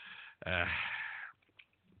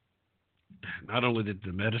not only did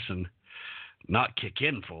the medicine not kick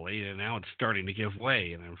in fully, and now it's starting to give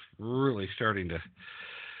way, and I'm really starting to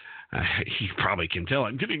you probably can tell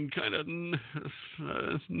I'm getting kind of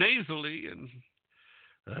nasally, and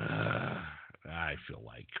I feel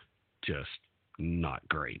like just not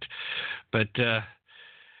great. But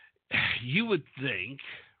you would think,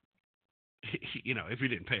 if you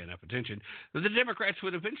didn't pay enough attention, that the Democrats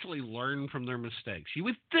would eventually learn from their mistakes. You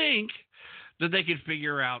would think that they could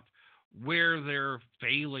figure out where their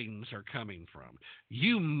failings are coming from.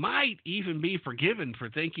 You might even be forgiven for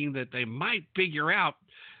thinking that they might figure out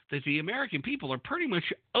that the American people are pretty much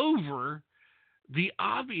over the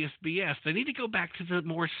obvious BS. They need to go back to the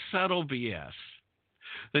more subtle BS.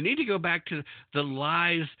 They need to go back to the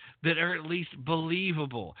lies that are at least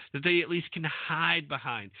believable, that they at least can hide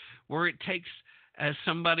behind, where it takes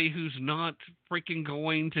somebody who's not freaking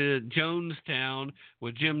going to Jonestown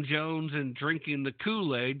with Jim Jones and drinking the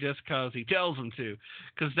Kool-Aid just because he tells them to,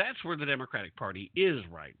 because that's where the Democratic Party is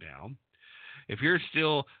right now. If you're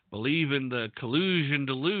still believing the collusion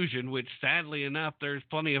delusion, which sadly enough there's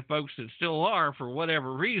plenty of folks that still are for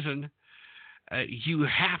whatever reason, you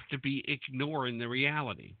have to be ignoring the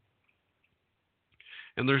reality.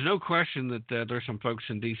 And there's no question that there's some folks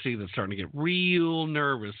in D.C. that's starting to get real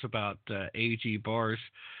nervous about A.G. Barr's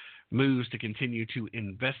moves to continue to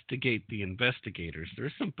investigate the investigators.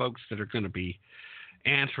 There's some folks that are going to be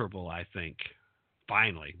answerable, I think.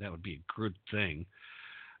 Finally, that would be a good thing.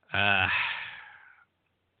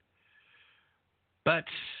 But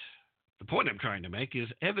the point I'm trying to make is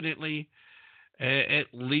evidently,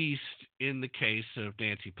 at least in the case of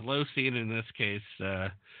Nancy Pelosi, and in this case,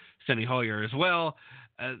 Steny Hoyer as well,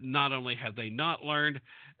 not only have they not learned,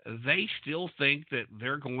 they still think that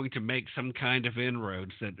they're going to make some kind of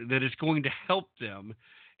inroads, that is going to help them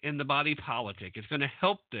in the body politic. It's going to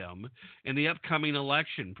help them in the upcoming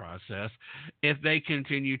election process if they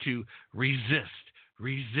continue to resist,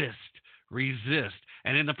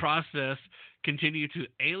 and in the process continue to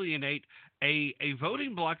alienate a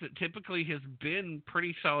voting bloc that typically has been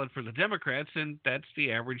pretty solid for the Democrats, and that's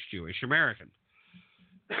the average Jewish American.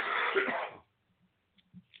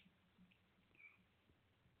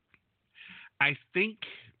 I think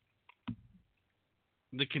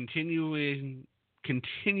the continuation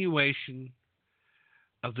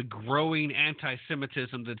of the growing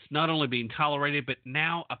anti-Semitism that's not only being tolerated, but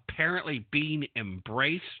now apparently being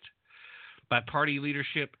embraced by party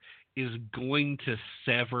leadership is going to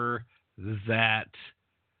sever that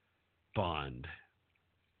bond.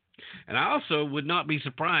 And I also would not be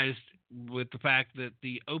surprised with the fact that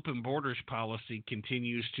the open borders policy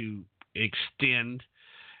continues to extend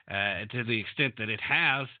to the extent that it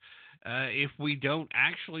has, if we don't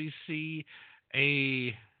actually see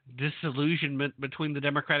a disillusionment between the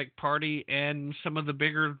Democratic Party and some of the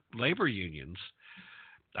bigger labor unions.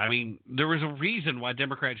 I mean, there was a reason why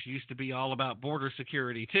Democrats used to be all about border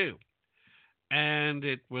security too. And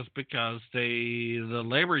it was because the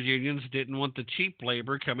labor unions didn't want the cheap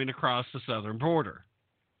labor coming across the southern border.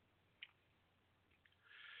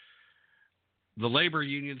 The labor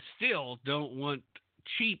unions still don't want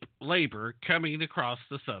cheap labor coming across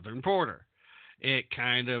the southern border. It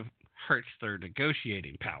kind of hurts their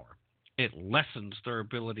negotiating power. It lessens their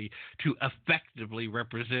ability to effectively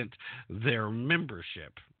represent their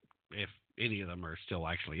membership, if any of them are still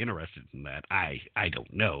actually interested in that, I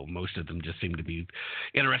don't know. Most of them just seem to be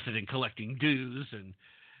interested in collecting dues,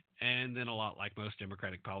 and then a lot like most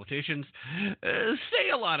Democratic politicians, say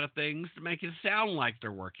a lot of things to make it sound like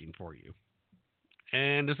they're working for you.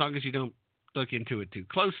 And as long as you don't look into it too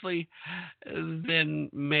closely, then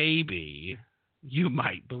maybe you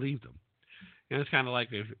might believe them. You know, it's kind of like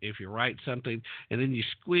if you write something and then you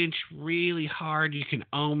squinch really hard, you can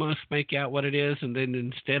almost make out what it is. And then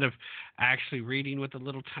instead of actually reading what the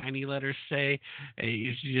little tiny letters say,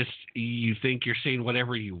 you think you're seeing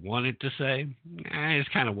whatever you want it to say. It's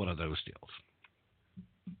kind of one of those deals.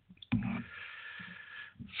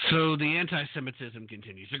 So the anti-Semitism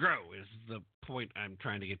continues to grow is the point I'm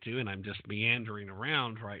trying to get to, and I'm just meandering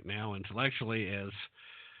around right now intellectually as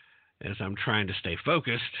I'm trying to stay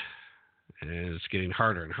focused. And it's getting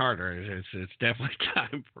harder and harder. It's definitely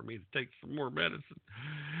time for me to take some more medicine.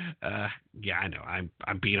 Yeah, I know. I'm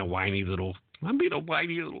being a whiny little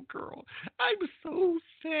girl. I'm so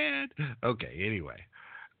sad. Okay, anyway.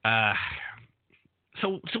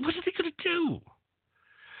 So what are they going to do?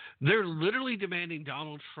 They're literally demanding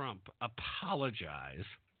Donald Trump apologize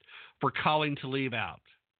for calling Tlaib out.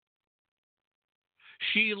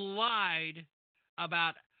 She lied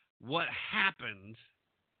about what happened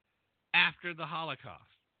after the Holocaust.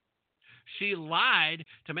 She lied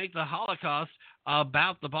to make the Holocaust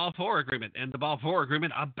about the Balfour Agreement and the Balfour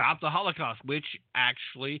Agreement about the Holocaust, which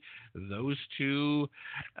actually those two,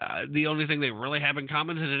 the only thing they really have in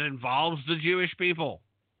common is it involves the Jewish people.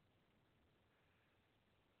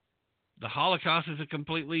 The Holocaust is a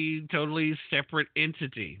completely, totally separate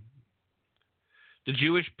entity. The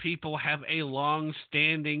Jewish people have a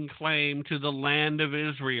long-standing claim to the land of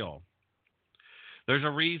Israel. There's a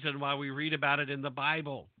reason why we read about it in the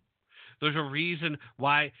Bible. There's a reason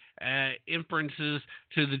why inferences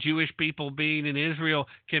to the Jewish people being in Israel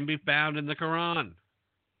can be found in the Quran.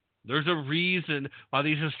 There's a reason why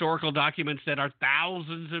these historical documents that are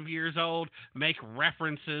thousands of years old make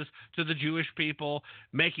references to the Jewish people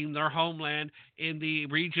making their homeland in the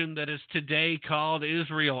region that is today called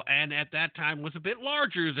Israel, and at that time was a bit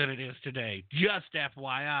larger than it is today. Just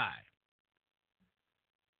FYI.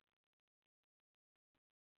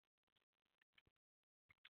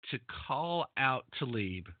 To call out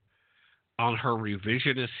Tlaib on her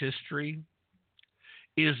revisionist history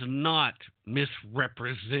is not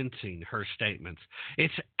misrepresenting her statements.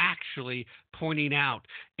 It's actually pointing out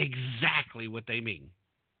exactly what they mean.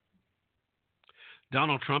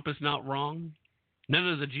 Donald Trump is not wrong. None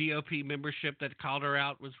of the GOP membership that called her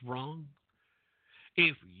out was wrong.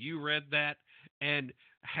 If you read that and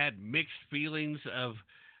had mixed feelings of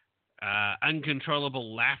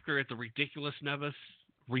uncontrollable laughter at the ridiculousness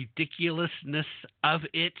of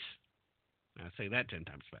it, I say that 10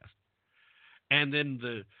 times fast, and then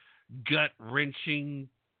the gut-wrenching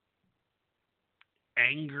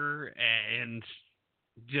anger and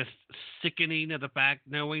just sickening of the fact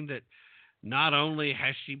knowing that not only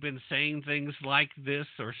has she been saying things like this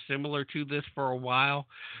or similar to this for a while,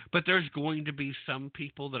 but there's going to be some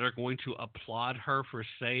people that are going to applaud her for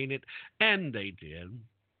saying it, and they did.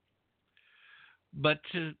 But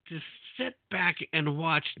to sit back and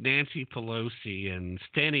watch Nancy Pelosi and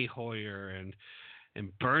Steny Hoyer and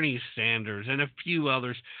Bernie Sanders and a few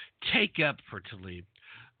others take up for Tlaib.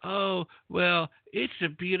 Oh, well, it's a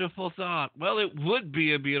beautiful thought. Well, it would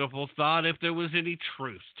be a beautiful thought if there was any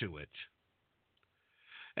truth to it.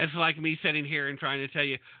 It's like me sitting here and trying to tell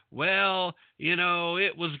you, well, you know,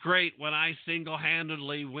 it was great when I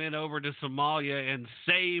single-handedly went over to Somalia and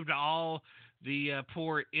saved all the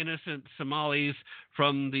poor innocent Somalis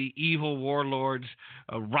from the evil warlords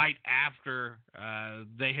right after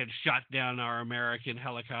they had shot down our American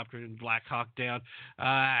helicopter and Black Hawk down.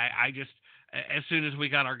 I just, as soon as we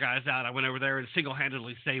got our guys out, I went over there and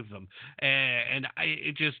single-handedly saved them.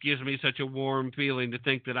 It just gives me such a warm feeling to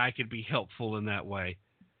think that I could be helpful in that way.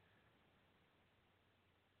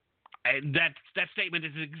 And that statement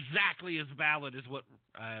is exactly as valid as what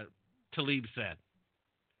Tlaib said.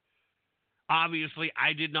 Obviously,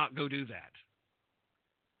 I did not go do that.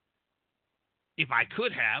 If I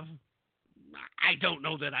could have, I don't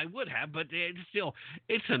know that I would have, but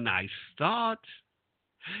it's a nice thought.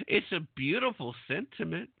 It's a beautiful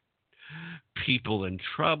sentiment. People in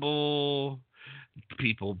trouble,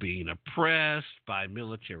 people being oppressed by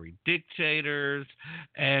military dictators,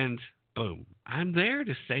 and boom, I'm there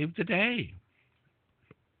to save the day.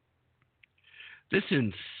 This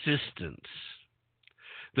insistence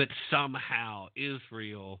that somehow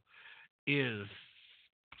Israel is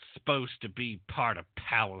supposed to be part of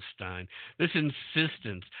Palestine. This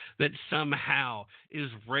insistence that somehow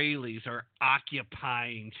Israelis are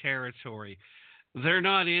occupying territory. They're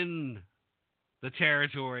not in the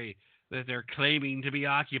territory that they're claiming to be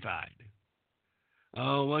occupied.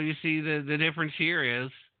 Oh, well, you see, the difference here is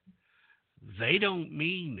they don't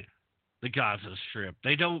mean the Gaza Strip.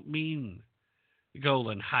 They don't mean the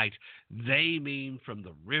Golan Heights. They mean from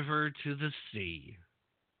the river to the sea.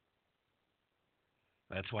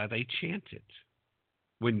 That's why they chant it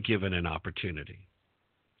when given an opportunity.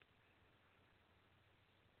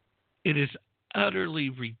 It is utterly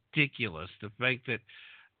ridiculous to think that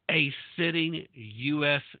a sitting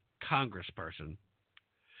U.S. congressperson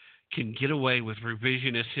can get away with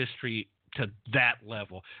revisionist history to that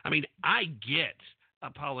level. I mean, I get a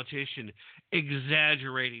politician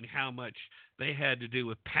exaggerating how much they had to do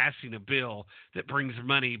with passing a bill that brings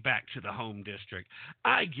money back to the home district.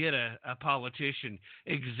 I get a politician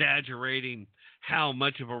exaggerating how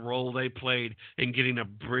much of a role they played in getting a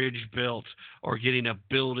bridge built or getting a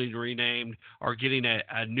building renamed or getting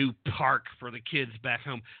a new park for the kids back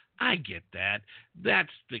home. I get that.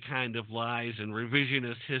 That's the kind of lies and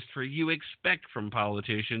revisionist history you expect from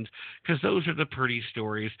politicians, because those are the pretty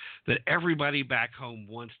stories that everybody back home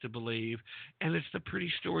wants to believe, and it's the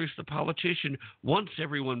pretty stories the politician wants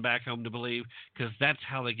everyone back home to believe, because that's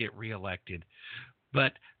how they get reelected.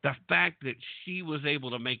 But the fact that she was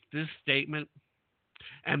able to make this statement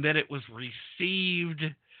and that it was received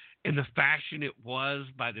in the fashion it was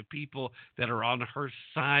by the people that are on her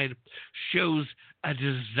side shows a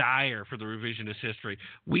desire for the revisionist history.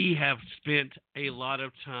 We have spent a lot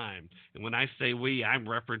of time, and when I say we, I'm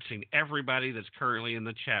referencing everybody that's currently in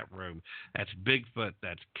the chat room. That's Bigfoot,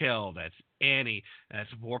 that's Kel, that's Annie, that's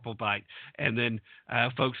Vorpalbite, and then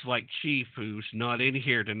folks like Chief, who's not in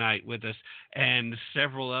here tonight with us, and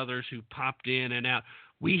several others who popped in and out.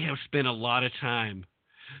 We have spent a lot of time.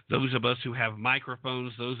 Those of us who have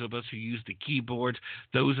microphones, those of us who use the keyboards,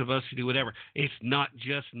 those of us who do whatever. It's not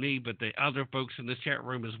just me, but the other folks in the chat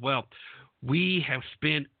room as well. We have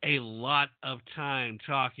spent a lot of time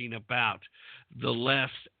talking about the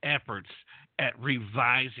left's efforts at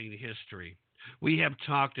revising history. We have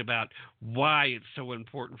talked about why it's so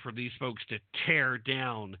important for these folks to tear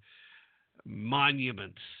down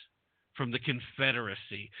monuments from the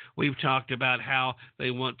Confederacy. We've talked about how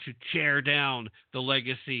they want to tear down the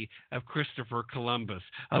legacy of Christopher Columbus,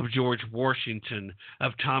 of George Washington,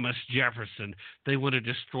 of Thomas Jefferson. They want to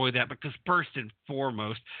destroy that because first and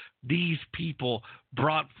foremost, these people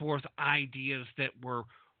brought forth ideas that were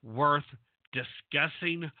worth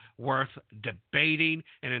discussing, worth debating,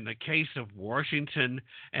 and in the case of Washington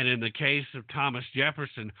and in the case of Thomas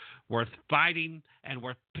Jefferson, worth fighting and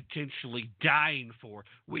worth potentially dying for,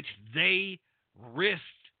 which they risked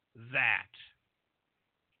that.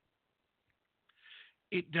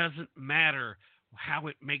 It doesn't matter how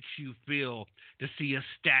it makes you feel to see a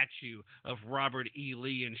statue of Robert E.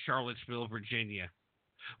 Lee in Charlottesville, Virginia.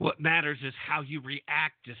 What matters is how you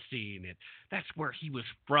react to seeing it. That's where he was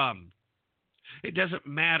from. It doesn't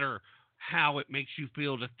matter how it makes you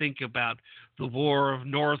feel to think about the war of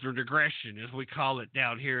northern aggression, as we call it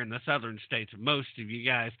down here in the southern states. Most of you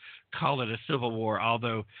guys call it a civil war,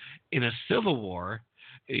 although in a civil war,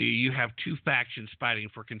 you have two factions fighting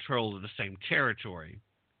for control of the same territory.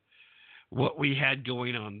 What we had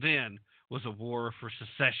going on then was a war for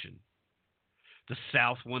secession. The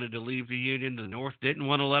South wanted to leave the Union. The North didn't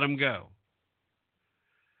want to let them go.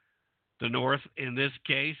 The North, in this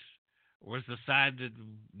case, was the side that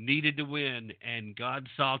needed to win, and God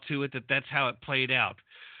saw to it that that's how it played out.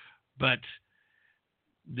 But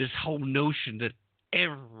this whole notion that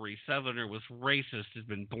every Southerner was racist has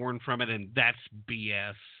been born from it, and that's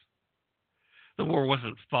BS. The war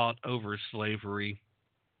wasn't fought over slavery.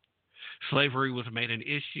 Slavery was made an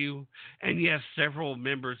issue, and yes, several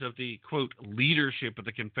members of the, quote, leadership of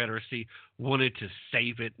the Confederacy wanted to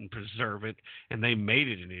save it and preserve it, and they made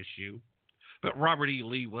it an issue. But Robert E.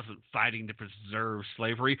 Lee wasn't fighting to preserve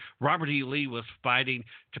slavery. Robert E. Lee was fighting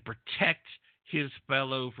to protect his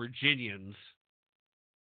fellow Virginians.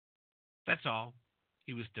 That's all.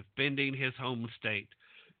 He was defending his home state.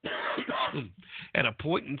 At a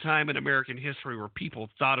point in time in American history where people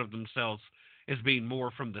thought of themselves as being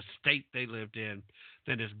more from the state they lived in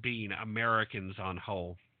than as being Americans on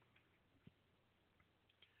whole.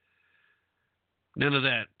 None of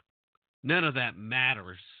that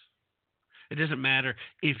matters. It doesn't matter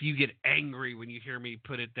if you get angry when you hear me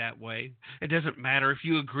put it that way. It doesn't matter if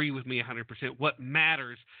you agree with me 100%. What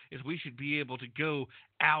matters is we should be able to go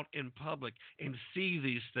out in public and see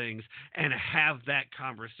these things and have that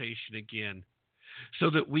conversation again. so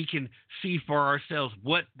that we can see for ourselves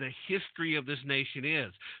what the history of this nation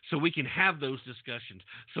is, so we can have those discussions,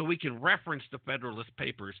 so we can reference the Federalist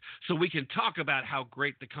Papers, so we can talk about how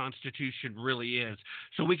great the Constitution really is,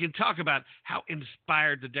 so we can talk about how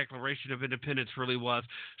inspired the Declaration of Independence really was,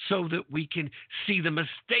 so that we can see the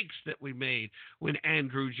mistakes that we made when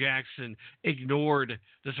Andrew Jackson ignored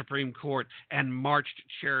the Supreme Court and marched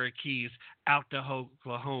Cherokees out to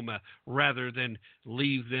Oklahoma rather than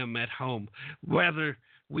leave them at home. Whether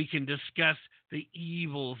we can discuss the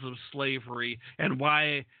evils of slavery and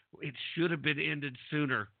why it should have been ended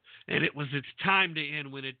sooner, and it was its time to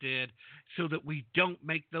end when it did, so that we don't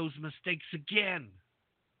make those mistakes again,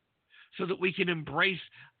 so that we can embrace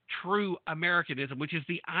true Americanism, which is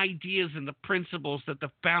the ideas and the principles that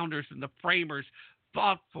the founders and the framers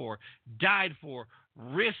fought for, died for,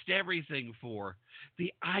 risked everything for.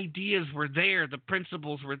 The ideas were there. The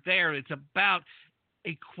principles were there. It's about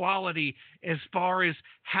equality as far as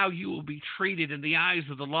how you will be treated in the eyes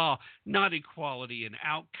of the law, not equality in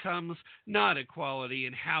outcomes, not equality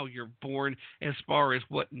in how you're born as far as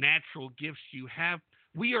what natural gifts you have.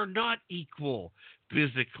 We are not equal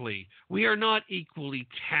physically. We are not equally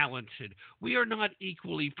talented. We are not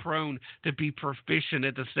equally prone to be proficient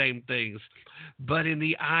at the same things. But in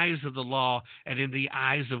the eyes of the law and in the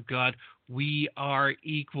eyes of God, we are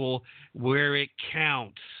equal where it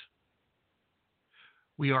counts.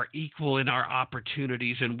 We are equal in our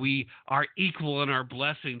opportunities, and we are equal in our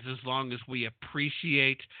blessings as long as we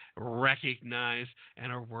appreciate, recognize,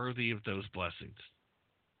 and are worthy of those blessings.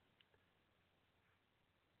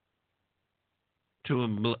 To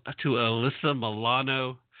Alyssa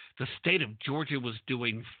Milano, the state of Georgia was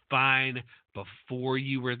doing fine before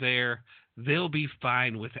you were there. They'll be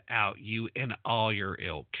fine without you and all your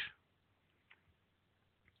ilk.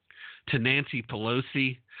 To Nancy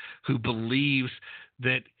Pelosi, who believes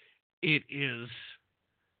that it is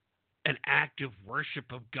an act of worship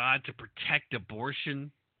of God to protect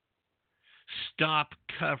abortion, stop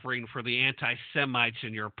covering for the anti-Semites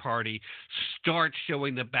in your party. Start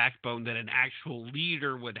showing the backbone that an actual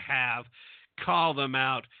leader would have. Call them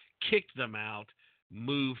out, kick them out,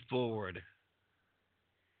 move forward.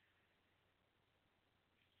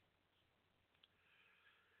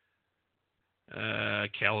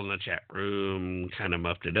 Cal in the chat room kind of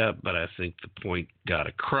muffed it up, but I think the point got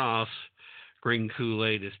across. Green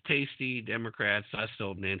Kool-Aid is tasty. Democrats, I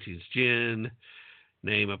sold Nancy's gin.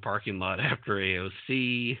 Name a parking lot after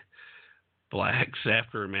AOC. Blacks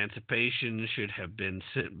after emancipation should have been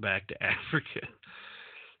sent back to Africa.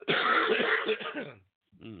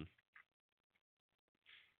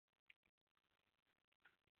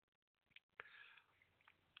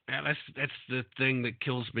 And that's the thing that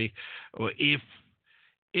kills me. If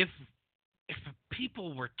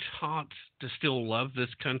people were taught to still love this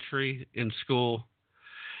country in school,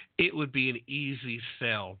 it would be an easy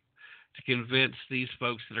sell to convince these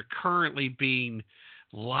folks that are currently being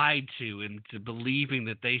lied to into believing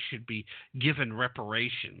that they should be given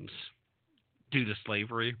reparations due to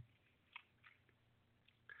slavery.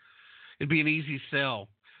 It'd be an easy sell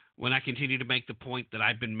when I continue to make the point that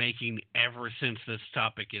I've been making ever since this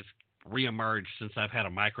topic has reemerged, since I've had a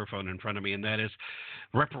microphone in front of me, and that is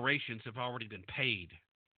reparations have already been paid.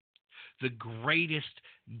 The greatest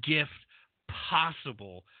gift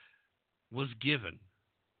possible was given,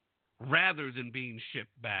 rather than being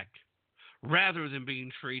shipped back, rather than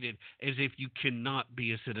being treated as if you cannot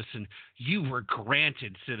be a citizen. You were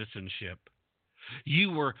granted citizenship.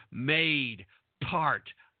 You were made part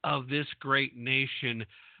of this great nation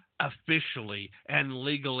officially and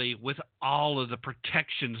legally, with all of the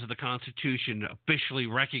protections of the Constitution officially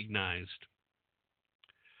recognized.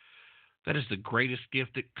 That is the greatest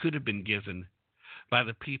gift that could have been given by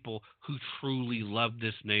the people who truly loved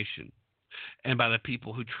this nation, and by the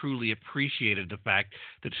people who truly appreciated the fact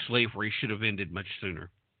that slavery should have ended much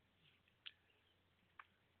sooner.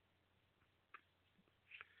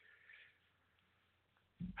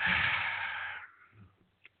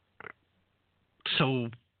 So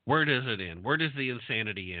where does it end? Where does the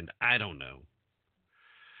insanity end? I don't know.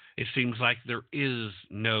 It seems like there is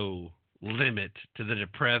no limit to the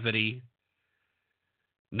depravity,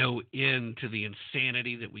 no end to the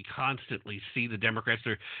insanity that we constantly see the Democrats.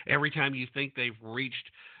 Every time you think they've reached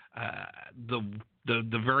the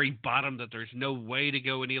very bottom, that there's no way to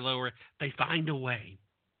go any lower, they find a way.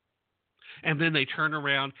 And then they turn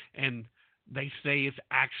around and they say it's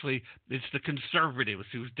the conservatives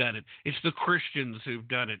who've done it. It's the Christians who've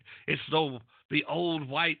done it. It's the old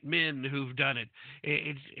white men who've done it.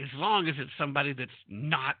 It's as long as it's somebody that's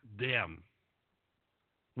not them.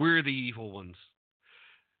 We're the evil ones.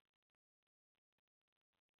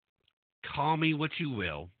 call me what you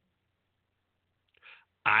will,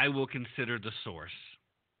 I will consider the source.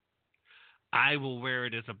 I will wear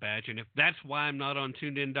it as a badge. And if that's why I'm not on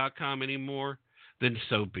TuneIn.com anymore, then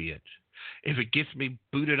so be it. If it gets me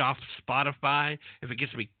booted off Spotify, if it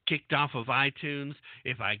gets me kicked off of iTunes,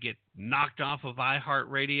 if I get knocked off of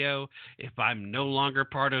iHeartRadio, if I'm no longer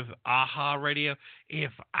part of AHA Radio,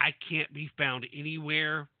 if I can't be found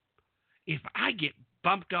anywhere, if I get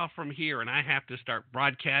bumped off from here and I have to start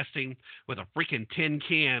broadcasting with a freaking tin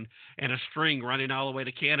can and a string running all the way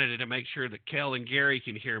to Canada to make sure that Kel and Gary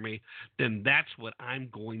can hear me, then that's what I'm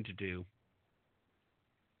going to do.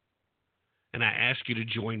 And I ask you to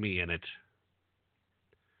join me in it.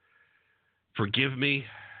 Forgive me.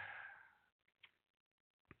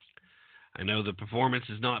 I know the performance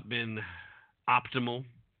has not been optimal,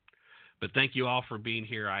 but thank you all for being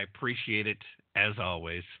here. I appreciate it as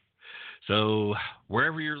always. So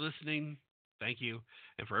wherever you're listening, thank you.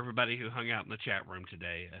 And for everybody who hung out in the chat room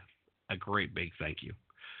today, a great big thank you.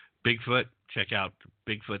 Bigfoot, check out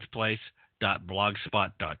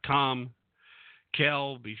bigfootsplace.blogspot.com.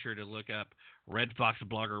 Kel, be sure to look up Red Fox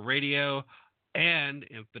Blogger Radio, and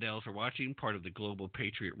Infidels Are Watching, part of the Global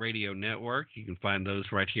Patriot Radio Network. You can find those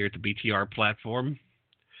right here at the BTR platform.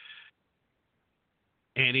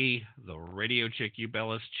 Annie, the radio chick you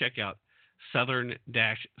bellas, check out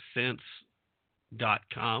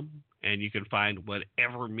southern-sense.com, and you can find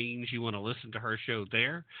whatever means you want to listen to her show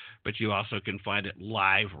there, but you also can find it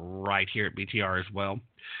live right here at BTR as well.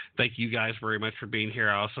 Thank you guys very much for being here.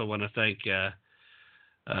 I also want to thank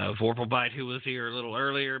Vorpalbite, who was here a little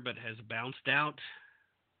earlier but has bounced out.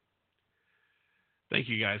 Thank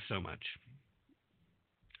you guys so much.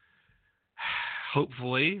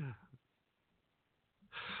 Hopefully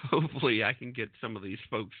I can get some of these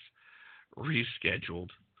folks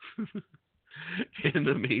rescheduled. In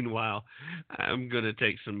the meanwhile, I'm going to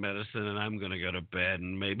take some medicine and I'm going to go to bed,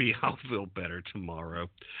 and maybe I'll feel better tomorrow.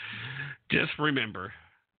 Just remember,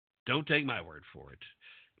 don't take my word for it.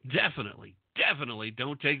 Definitely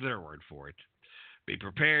don't take their word for it. Be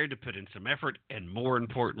prepared to put in some effort, and more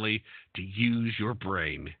importantly, to use your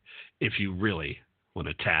brain if you really want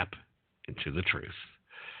to tap into the truth.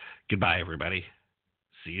 Goodbye, everybody.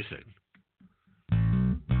 See you soon.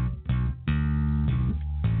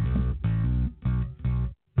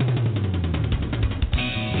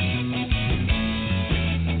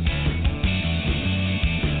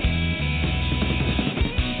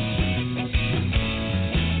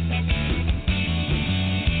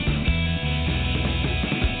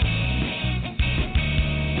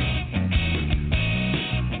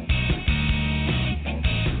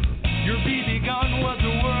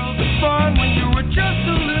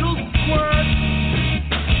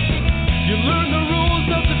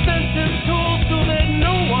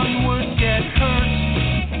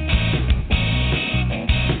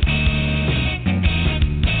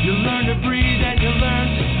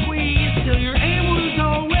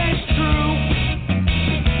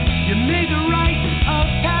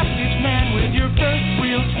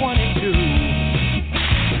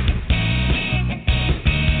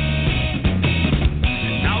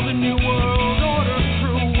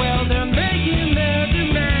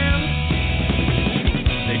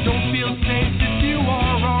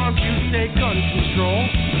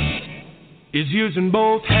 Is using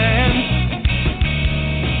both hands.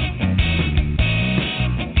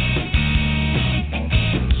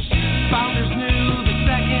 Founders knew the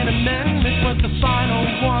Second Amendment was the final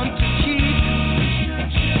one to keep,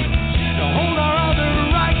 to hold our other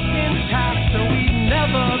rights intact so we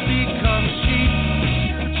never become sheep.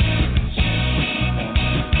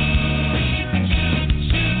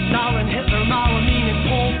 Stalin, Hitler, Mao,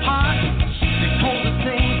 and Pol Pot, they told us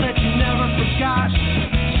things that you never forgot.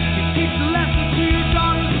 Teach the lesson to your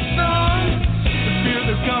daughters and sons. The fear of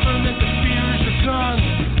the government, the fear is your guns.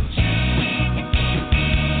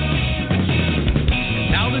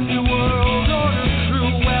 Now the New World Order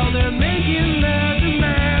crew, well, they're making their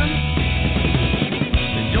demands.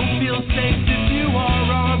 They don't feel safe if you are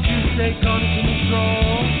armed. You say gun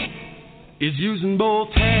control is using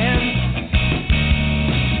both hands.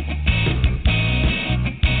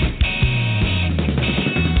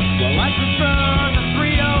 Well, I prefer the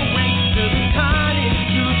 308 to the tiny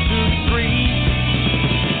 223.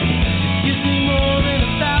 It gives me more than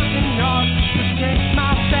 1,000 yards to protect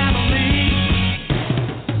my family.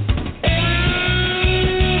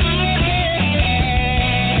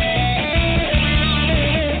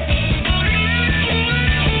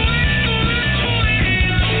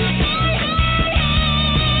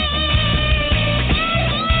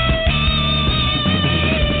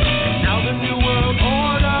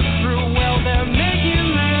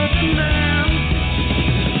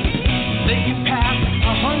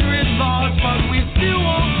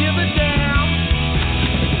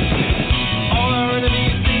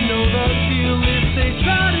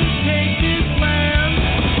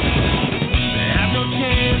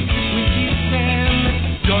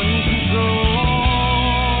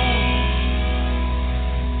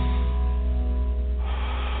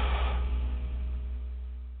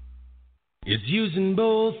 is using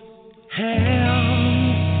both hands.